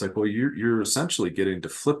HGTV. It's like, well, you're essentially getting to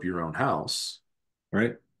flip your own house.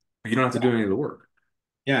 Right. You don't have to do any of the work.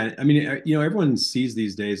 Yeah, I mean, everyone sees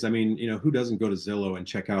these days. I mean, who doesn't go to Zillow and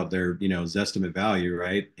check out their, Zestimate value,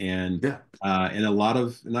 right? And Yeah. in a lot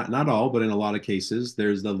of, not all, but in a lot of cases,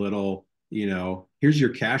 there's the little, here's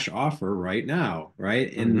your cash offer right now,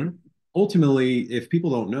 right? And Hmm. ultimately, if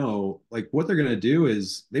people don't know, like what they're going to do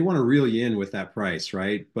is they want to reel you in with that price,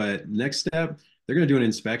 right? But next step, they're going to do an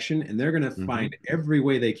inspection and they're going to Hmm. find every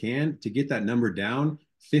way they can to get that number down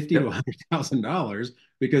 50 to Yep. $100,000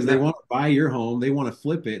 because they Yeah. want to buy your home, they want to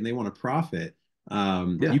flip it, and they want to profit. You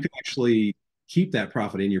Yeah. can actually keep that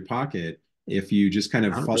profit in your pocket if you just kind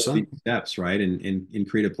of follow these 100%. steps, right? And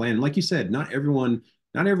create a plan. And like you said, not everyone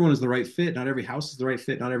is the right fit. Not every house is the right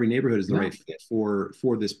fit. Not every neighborhood is the right No. fit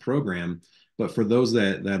for this program. But for those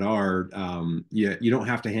that are, you don't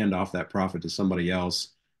have to hand off that profit to somebody else,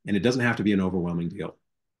 and it doesn't have to be an overwhelming deal.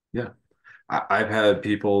 Yeah. I've had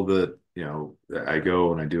people that, I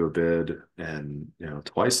go and I do a bid and,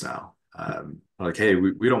 twice now. Like, hey,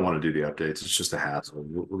 we don't want to do the updates. It's just a hassle.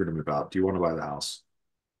 We're going to move out. Do you want to buy the house?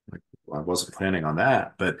 Like, well, I wasn't planning on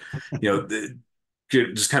that, but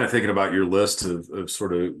just kind of thinking about your list of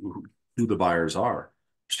sort of who the buyers are.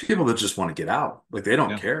 There's people that just want to get out, like they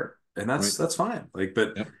don't Yeah. care, and Right. that's fine. Like,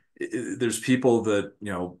 but Yep. there's people that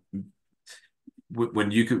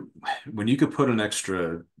when you could put an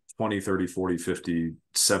extra 20, 30, 40, 50,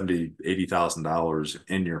 70, $80,000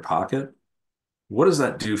 in your pocket, what does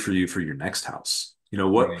that do for you for your next house?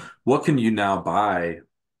 Right. What can you now buy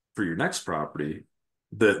for your next property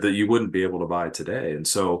that you wouldn't be able to buy today? And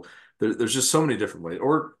so there's just so many different ways.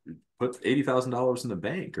 Or put $80,000 in the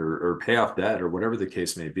bank, or pay off debt, or whatever the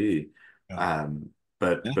case may be. Yeah. Um,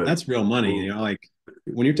 but That's real money, like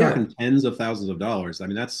when you're yeah, talking tens of thousands of dollars. I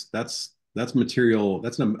mean, that's material.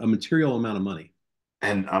 That's a material amount of money.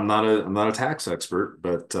 and I'm not a tax expert,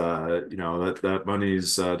 but that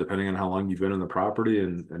money's depending on how long you've been in the property,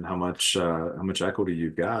 and how much equity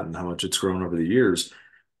you've got and how much it's grown over the years.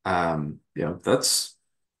 That's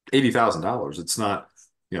 $80,000. It's not,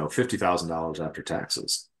 $50,000 after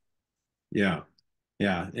taxes. Yeah,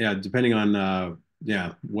 yeah. Depending on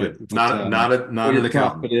yeah, Yep. Not what an your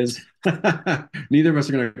profit accountant. is. Neither of us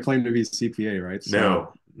are going to claim to be CPA, right?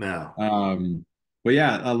 So, No, no. um, but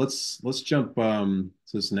yeah, let's jump to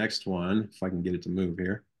this next one if I can get it to move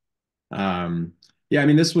here. Um, yeah, I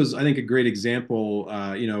mean, this was, I think, a great example.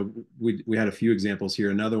 We had a few examples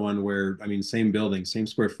here. Another one where, I mean, same building, same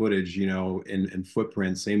square footage, and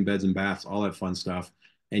footprint, same beds and baths, all that fun stuff.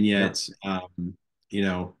 And Yeah. yet, you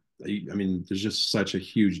know, I mean, there's just such a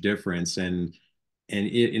huge difference. And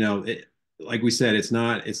like we said, it's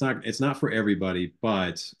not for everybody.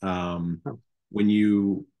 But when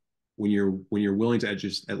you when you're willing to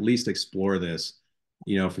just at least explore this,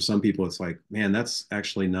 for some people, it's like, man, that's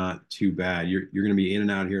actually not too bad. You're going to be in and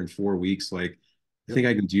out here in 4 weeks. Like, I Yep. think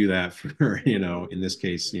I can do that for, in this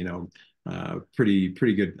case,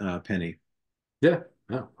 pretty good penny. Yeah.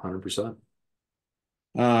 Yeah. 100%.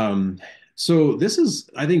 Um, so this is,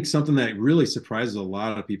 I think, something that really surprises a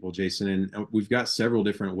lot of people, Jason. And we've got several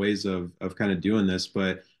different ways of kind of doing this,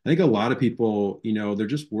 but I think a lot of people, they're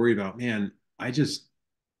just worried about, man,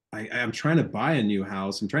 I'm trying to buy a new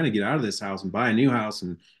house. I'm trying to get out of this house and buy a new house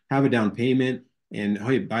and have a down payment. And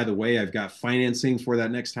hey, by the way, I've got financing for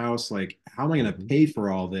that next house. Like, how am I going to Hmm. pay for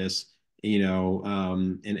all this? In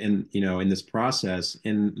this process,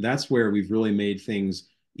 and that's where we've really made things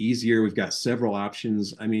easier. We've got several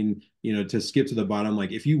options. I mean, to skip to the bottom,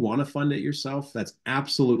 like if you want to fund it yourself, that's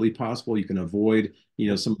absolutely possible. You can avoid,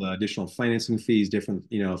 Yep. some of the additional financing fees, different,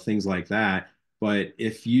 things like that. But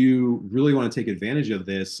if you really want to take advantage of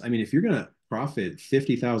this, I mean, if you're going to profit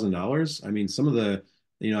 $50,000, I mean, some of the,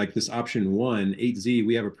 like this option one, 8Z,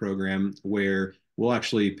 we have a program where we'll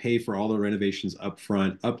actually pay for all the renovations up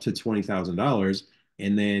front up to $20,000.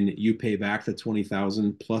 And then you pay back the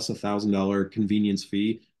 20,000 plus $1,000 convenience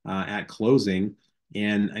fee at closing.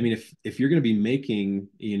 And I mean, if you're going to be making,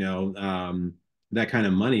 that kind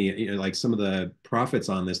of money, like some of the profits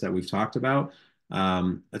on this that we've talked about,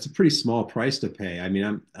 that's a pretty small price to pay. I mean,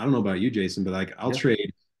 I don't know about you, Jason, but like I'll Yeah.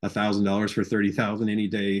 trade $1,000 for 30,000 any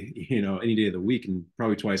day, any day of the week, and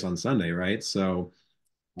probably twice on Sunday, right? So,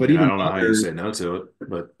 I but mean, I even don't know how you better, say no to it,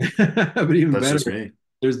 but but even that's better, just me.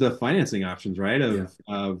 there's the financing options, right? Yeah.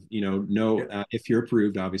 Of no, Yeah. if you're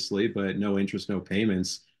approved, obviously, but no interest, no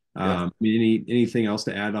payments. Yeah. I mean, anything else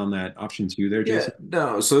to add on that option two there, Yeah, Jason?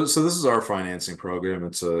 no. So this is our financing program.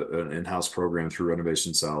 It's an in-house program through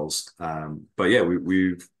Renovation Sells. But yeah,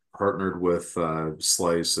 we've partnered with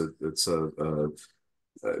Slice. It's a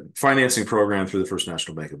financing program through the First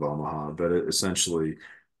National Bank of Omaha, but essentially,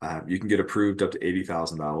 you can get approved up to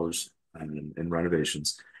 $80,000 in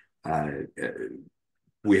renovations. Uh,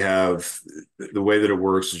 we have the way that it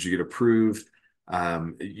works is you get approved.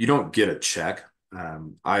 You don't get a check.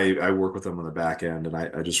 I work with them on the back end, and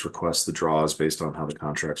I just request the draws based on how the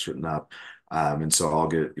contract's written up. And so I'll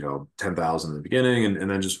get 10,000 in the beginning,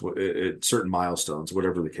 and then just at certain milestones,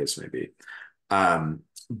 whatever the case may be.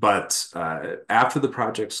 But after the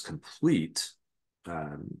project's complete,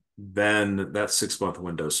 then that 6 month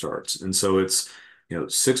window starts, and so it's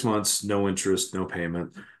 6 months, no interest, no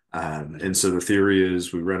payment. And so the theory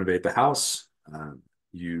is we renovate the house,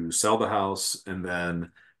 you sell the house, and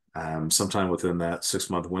then sometime within that 6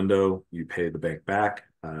 month window, you pay the bank back,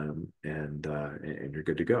 and you're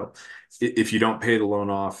good to go. If you don't pay the loan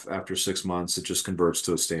off after 6 months, it just converts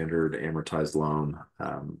to a standard amortized loan,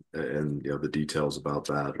 and the details about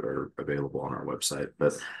that are available on our website.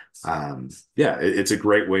 But yeah, it's a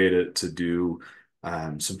great way to do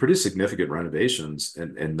some pretty significant renovations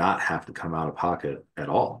and not have to come out of pocket at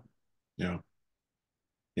all. Yeah.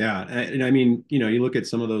 Yeah. And I mean, you look at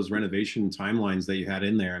some of those renovation timelines that you had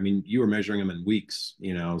in there. I mean, you were measuring them in weeks,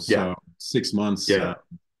 Yeah, so 6 months, yeah.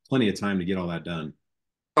 plenty of time to get all that done.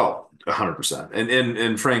 Oh, 100%.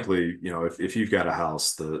 And frankly, if you've got a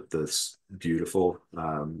house that's beautiful,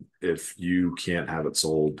 if you can't have it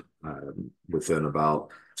sold within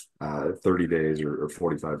about 30 days or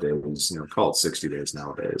 45 days, call it 60 days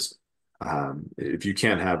nowadays. If you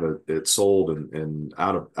can't have it sold and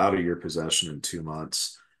out of your possession in 2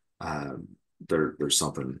 months, um, there's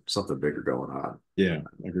something bigger going on. Yeah,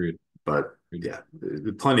 agreed. But yeah,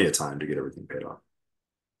 plenty of time to get everything paid off.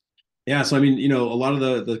 Yeah, so I mean, a lot of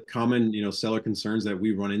the common, seller concerns that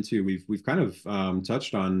we run into, we've kind of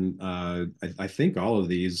touched on, I think all of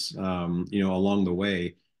these, along the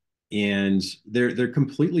way, and they're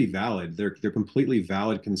completely valid. They're completely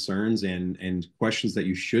valid concerns and questions that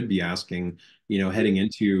you should be asking, heading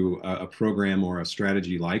into a program or a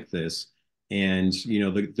strategy like this. And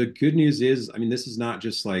the good news is, I mean, this is not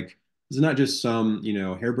just some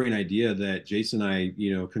harebrained idea that Jason and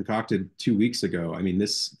I concocted 2 weeks ago. I mean,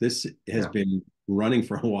 this has Yeah, been running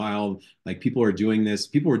for a while. Like people are doing this.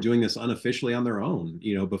 People were doing this unofficially on their own,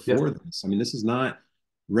 yeah, before this. I mean, this is not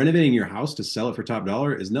renovating your house to sell it for top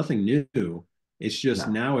dollar is nothing new. It's just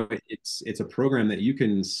no, now it's a program that you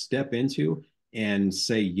can step into and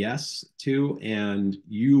say yes to, and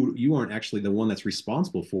you aren't actually the one that's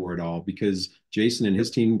responsible for it all because Jason and his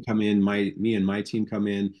yep, team come in, me and my team come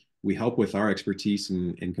in, we help with our expertise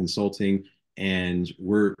in consulting, and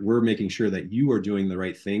we're making sure that you are doing the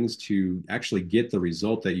right things to actually get the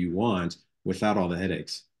result that you want without all the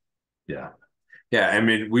headaches. yeah. Yeah, I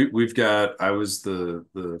mean, we've got. I was the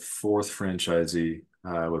fourth franchisee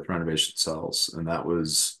with Renovation Sells, and that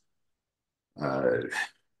was uh,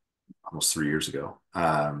 almost 3 years ago.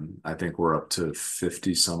 I think we're up to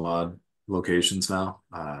 50 some odd locations now.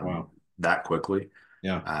 Wow. That quickly.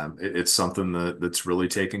 Yeah. It's something that's really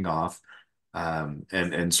taking off,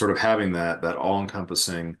 and sort of having that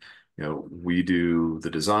all-encompassing. We do the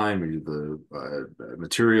design, we do the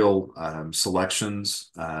material selections,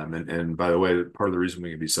 and by the way, part of the reason we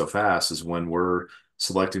can be so fast is when we're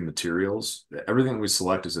selecting materials, everything we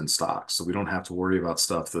select is in stock, so we don't have to worry about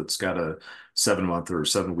stuff that's got a 7 month or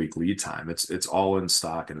 7 week lead time. It's all in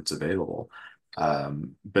stock and it's available.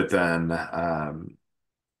 But then um,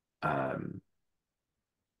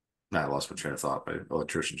 I lost my train of thought. My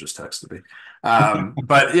electrician just texted me.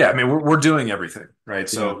 But yeah, I mean, we're doing everything,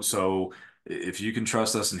 right? Yeah. So if you can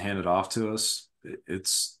trust us and hand it off to us,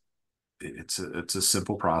 it's a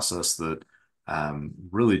simple process that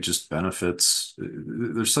really just benefits.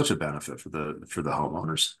 There's such a benefit for the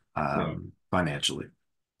homeowners Yeah. financially.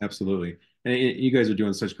 Absolutely. And you guys are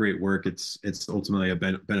doing such great work. It's ultimately a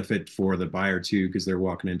benefit for the buyer too, because they're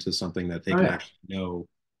walking into something that they Oh can yeah, actually know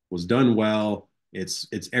was done well. It's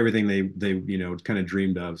everything they kind of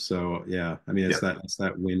dreamed of. So yeah, I mean yeah, it's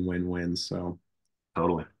that win-win-win. So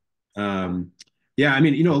totally. um, yeah, I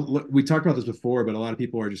mean, we talked about this before, but a lot of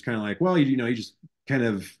people are just kind of like, well, you just kind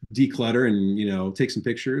of declutter and, take some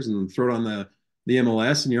pictures and throw it on the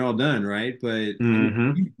MLS and you're all done, right? But I mean, if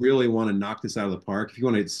Hmm. you really want to knock this out of the park, if you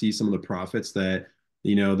want to see some of the profits that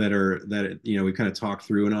we kind of talk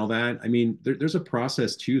through and all that, I mean, there's a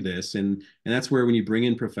process to this, and that's where when you bring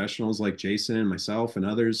in professionals like Jason and myself and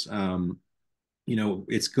others,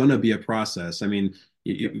 it's going to be a process. I mean,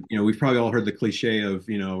 Yep. we've probably all heard the cliche of,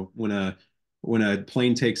 when a when a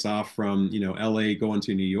plane takes off from, LA going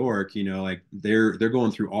to New York, like they're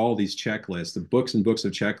going through all these checklists, the books and books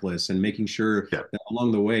of checklists, and making sure Yeah. that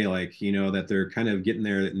along the way, like, that they're kind of getting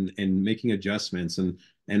there and making adjustments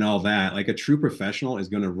and all that. Like a true professional is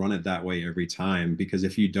going to run it that way every time, because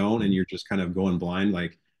if you don't and you're just kind of going blind,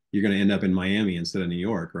 like you're going to end up in Miami instead of New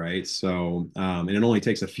York, right? So, and it only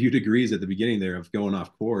takes a few degrees at the beginning there of going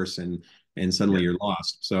off course, and suddenly Yeah. you're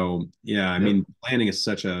lost. So, yeah, I Yep. mean, planning is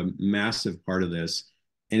such a massive part of this.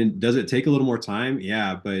 And does it take a little more time?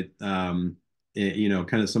 Yeah, but kind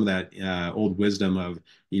of some of that old wisdom of,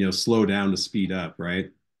 slow down to speed up,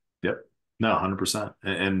 right? Yep. No, 100%.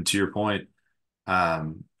 And to your point,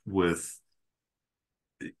 with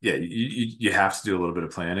yeah, you have to do a little bit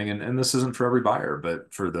of planning, and this isn't for every buyer,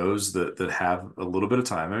 but for those that have a little bit of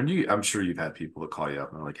time. I mean, I'm sure you've had people that call you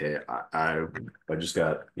up and they're like, "Hey, I just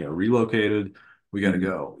got relocated. We got to Mhm.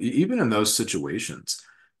 go." Even in those situations,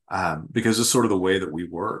 because it's sort of the way that we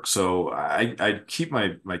work. So I keep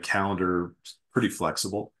my calendar pretty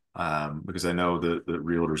flexible. Because I know that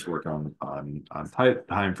realtors work on tight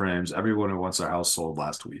time frames. Everyone who wants their house sold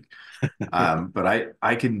last week. But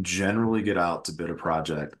I can generally get out to bid a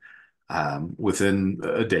project within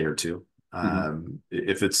a day or two. Mhm.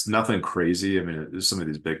 If it's nothing crazy, I mean, some of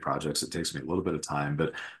these big projects, it takes me a little bit of time,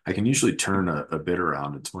 but I can usually turn a bid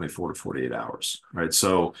around in 24 to 48 hours, right?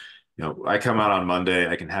 So, I come out on Monday,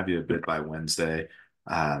 I can have you a bid by Wednesday.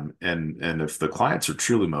 And if the clients are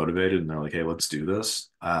truly motivated and they're like, "Hey, let's do this,"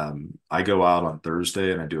 I go out on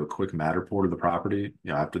Thursday and I do a quick Matterport of the property,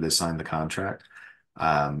 after they sign the contract.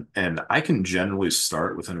 And I can generally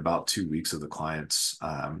start within about 2 weeks of the clients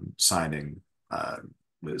uh, signing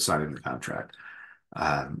the contract.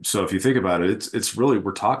 So if you think about it, it's really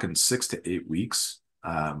we're talking 6 to 8 weeks,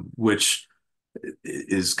 which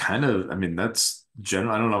is kind of, I mean, that's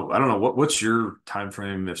general. I don't know what's your time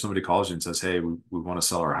frame if somebody calls you and says, "Hey, we want to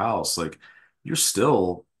sell our house." Like you're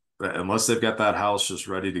still, unless they've got that house just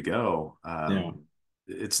ready to go, Yeah.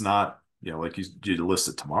 it's not like you list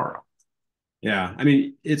it tomorrow. Yeah, I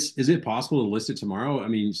mean, is it possible to list it tomorrow? I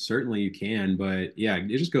mean, certainly you can, but yeah, it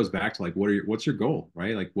just goes back to like, what's your goal,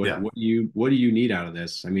 right? Like, Yeah. what do you need out of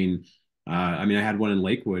this? I mean, I had one in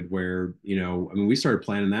Lakewood where, I mean, we started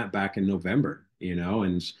planning that back in November,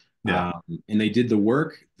 Yeah. and they did the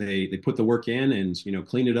work, they put the work in, and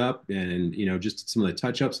cleaned it up, and just some of the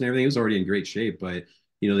touch ups and everything. It was already in great shape, but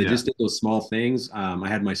they Yeah. just did those small things. I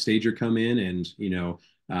had my stager come in, and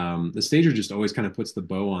the stager just always kind of puts the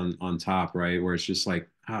bow on top, right? Where it's just like,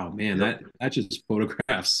 oh man, Yep. that just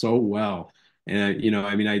photographs so well. And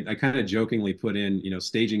I mean, I kind of jokingly put in,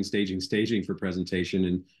 staging, staging, staging for presentation,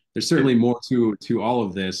 and there's certainly It, more to all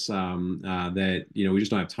of this that we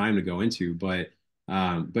just don't have time to go into. But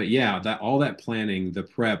yeah, that all that planning, the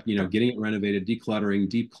prep, getting it renovated, decluttering,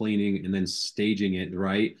 deep cleaning, and then staging it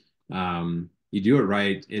right. You do it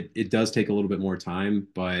right, it does take a little bit more time,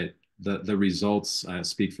 but the results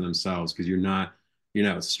speak for themselves, because you're not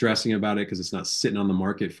stressing about it, because it's not sitting on the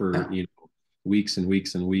market for yeah. weeks and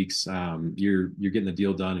weeks and weeks. You're getting the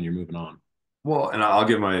deal done and you're moving on. Well, and I'll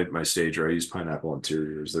give my stager. I use Pineapple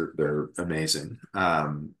Interiors. They're amazing,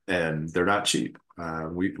 and they're not cheap.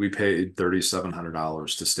 We paid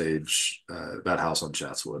 $3,700 to stage that house on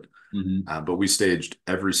Chatswood, Hmm. but we staged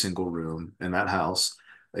every single room in that house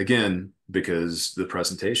again because the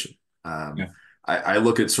presentation. Um, Yeah. I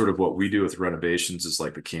look at sort of what we do with renovations is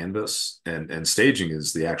like the canvas, and staging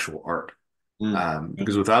is the actual art. Mm. Yeah.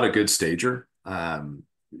 Because without a good stager,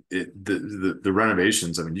 the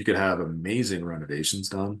renovations, I mean, you could have amazing renovations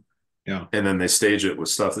done, Yeah. and then they stage it with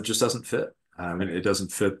stuff that just doesn't fit. It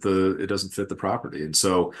doesn't fit the property, and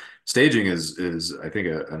so staging is I think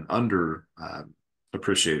an under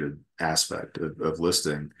appreciated aspect of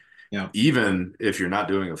listing. Yeah. Even if you're not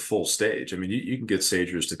doing a full stage, I mean, you can get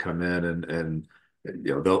stagers to come in and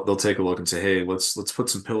they'll take a look and say, "Hey, let's put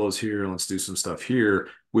some pillows here, let's do some stuff here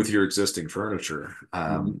with your existing furniture."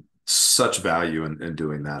 Mhm. Such value in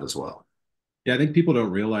doing that as well. Yeah, I think people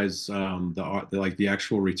don't realize like the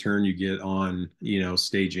actual return you get on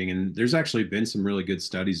staging, and there's actually been some really good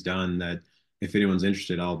studies done that if anyone's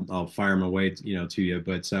interested, I'll fire them away to you.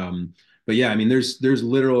 But yeah, I mean there's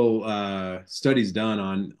literal studies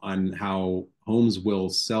done on how homes will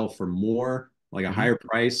sell for more, like a Mhm. higher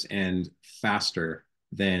price and faster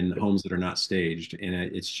than homes that are not staged, and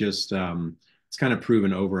it's just it's kind of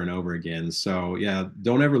proven over and over again. So yeah,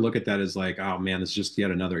 don't ever look at that as like, oh man, it's just yet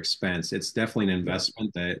another expense. It's definitely an Yeah.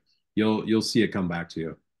 investment that you'll see it come back to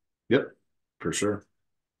you. Yep. For sure.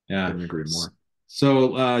 Yeah. Couldn't agree more.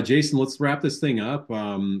 So, Jason, let's wrap this thing up.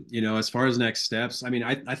 As far as next steps, I mean,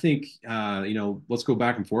 I think, let's go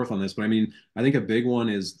back and forth on this, but I mean, I think a big one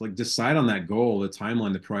is like decide on that goal, the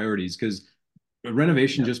timeline, the priorities, because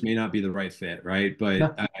renovation Yeah. just may not be the right fit, right? But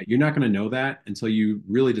No. you're not going to know that until you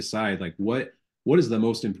really decide like what is the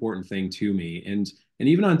most important thing to me, and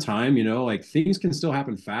even on time, like things can still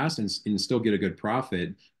happen fast and still get a good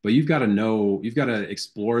profit, but you've got to know, you've got to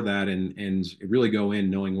explore that and really go in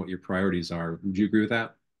knowing what your priorities are. Would you agree with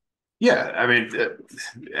that? Yeah, I mean,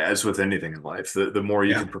 as with anything in life, the more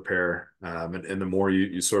you Yeah, can prepare, and the more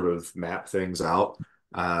you sort of map things out.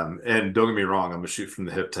 And don't get me wrong, I'm a shoot from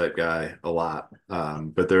the hip type guy a lot.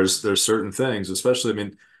 But there's certain things, especially, I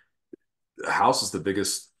mean, a house is the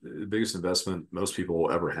biggest investment most people will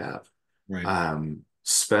ever have. right.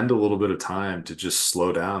 Spend a little bit of time to just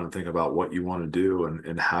slow down and think about what you want to do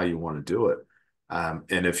and how you want to do it.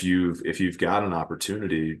 And if you've got an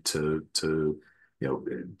opportunity to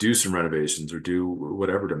do some renovations or do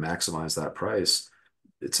whatever to maximize that price,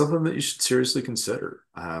 it's something that you should seriously consider.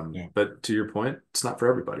 Yeah, But to your point, it's not for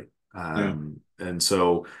everybody. yeah, And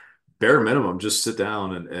so bare minimum, just sit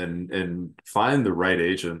down and find the right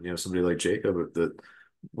agent, somebody like Jacob that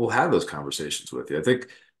will have those conversations with you. I think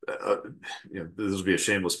uh, this will be a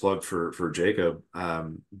shameless plug for Jacob,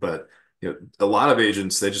 but a lot of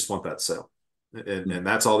agents, they just want that sale. And, mm, and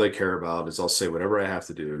that's all they care about is I'll say whatever I have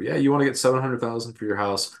to do. Yeah, you want to get 700,000 for your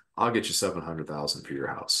house? I'll get you 700,000 for your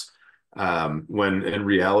house. When in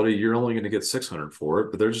reality, you're only going to get 600 for it,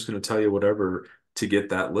 but they're just going to tell you whatever to get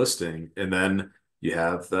that listing. And then you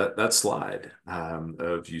have that slide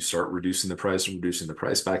of you start reducing the price and reducing the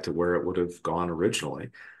price back to where it would have gone originally.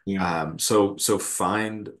 yeah, So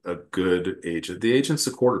find a good agent. The agent's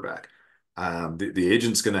the quarterback. The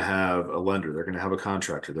agent's going to have a lender. They're going to have a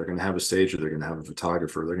contractor. They're going to have a stager. They're going to have a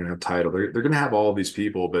photographer. They're going to have title. They're going to have all these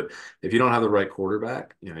people. But if you don't have the right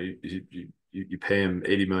quarterback, you pay him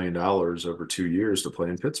 $80 million over 2 years to play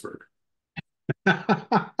in Pittsburgh.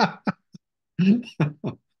 yeah.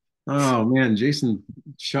 Oh man, Jason,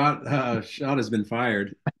 shot has been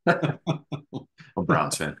fired. I'm a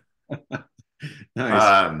Browns fan. Nice.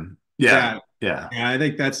 Yeah, Yeah. yeah, Yeah, I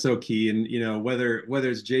think that's so key. And whether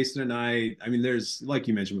it's Jason and I mean, there's like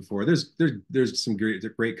you mentioned before, there's some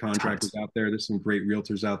great contractors tons. out there. There's some great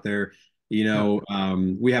realtors out there. Yeah,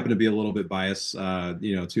 We happen to be a little bit biased,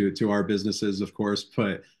 to our businesses, of course.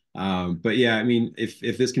 But yeah, I mean,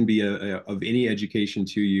 if this can be of any education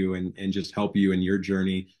to you and just help you in your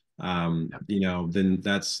journey, yeah, then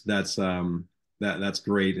that's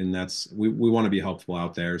great, and we want to be helpful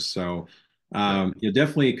out there. So yeah,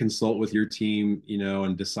 definitely consult with your team,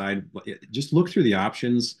 and decide, just look through the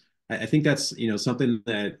options. I think that's, something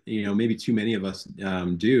that, maybe too many of us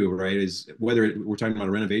do, right? Is whether we're talking about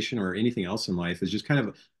a renovation or anything else in life, is just kind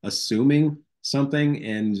of assuming something.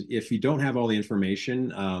 And if you don't have all the information,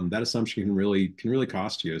 that assumption can really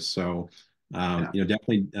cost you. So, yeah.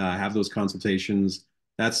 definitely have those consultations.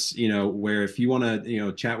 That's, where if you want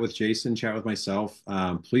to, chat with Jason, chat with myself,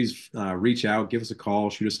 please reach out, give us a call,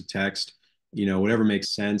 shoot us a text, whatever makes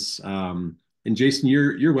sense. And Jason,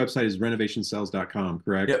 your website is renovationsells.com,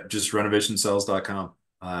 correct? Yep, just renovationsells.com.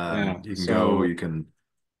 Yeah. You can go, So, you can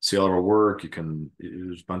see all of our work.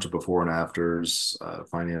 There's a bunch of before and afters,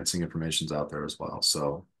 financing information's out there as well.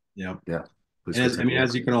 So yeah. yeah, please And go as I take a mean, as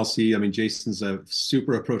look. you can all see, I mean, Jason's a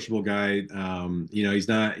super approachable guy. He's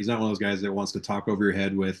not one of those guys that wants to talk over your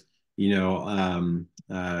head with,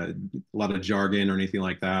 a lot of jargon or anything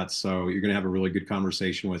like that. So you're gonna have a really good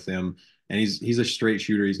conversation with him. And he's a straight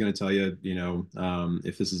shooter. He's gonna tell you,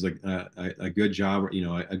 if this is a good job, or,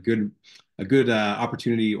 a good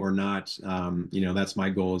opportunity or not. That's my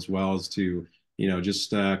goal as well, is to,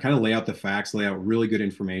 just kind of lay out the facts, lay out really good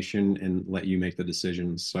information, and let you make the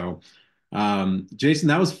decisions. So. Jason,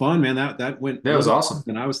 that was fun, man. That went a Yeah, it was little awesome. bit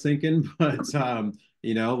than I was thinking, but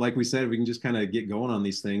like we said, we can just kind of get going on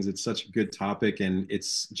these things. It's such a good topic, and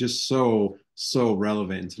it's just so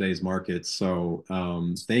relevant in today's market. So,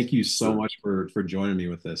 thank you so So much for joining me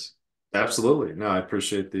with this. absolutely. No, I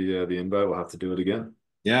appreciate the invite. We'll have to do it again.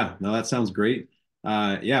 Yeah, no, that sounds great.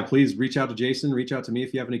 Yeah, please reach out to Jason, reach out to me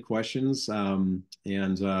if you have any questions. And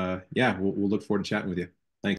yeah, we'll look forward to chatting with you.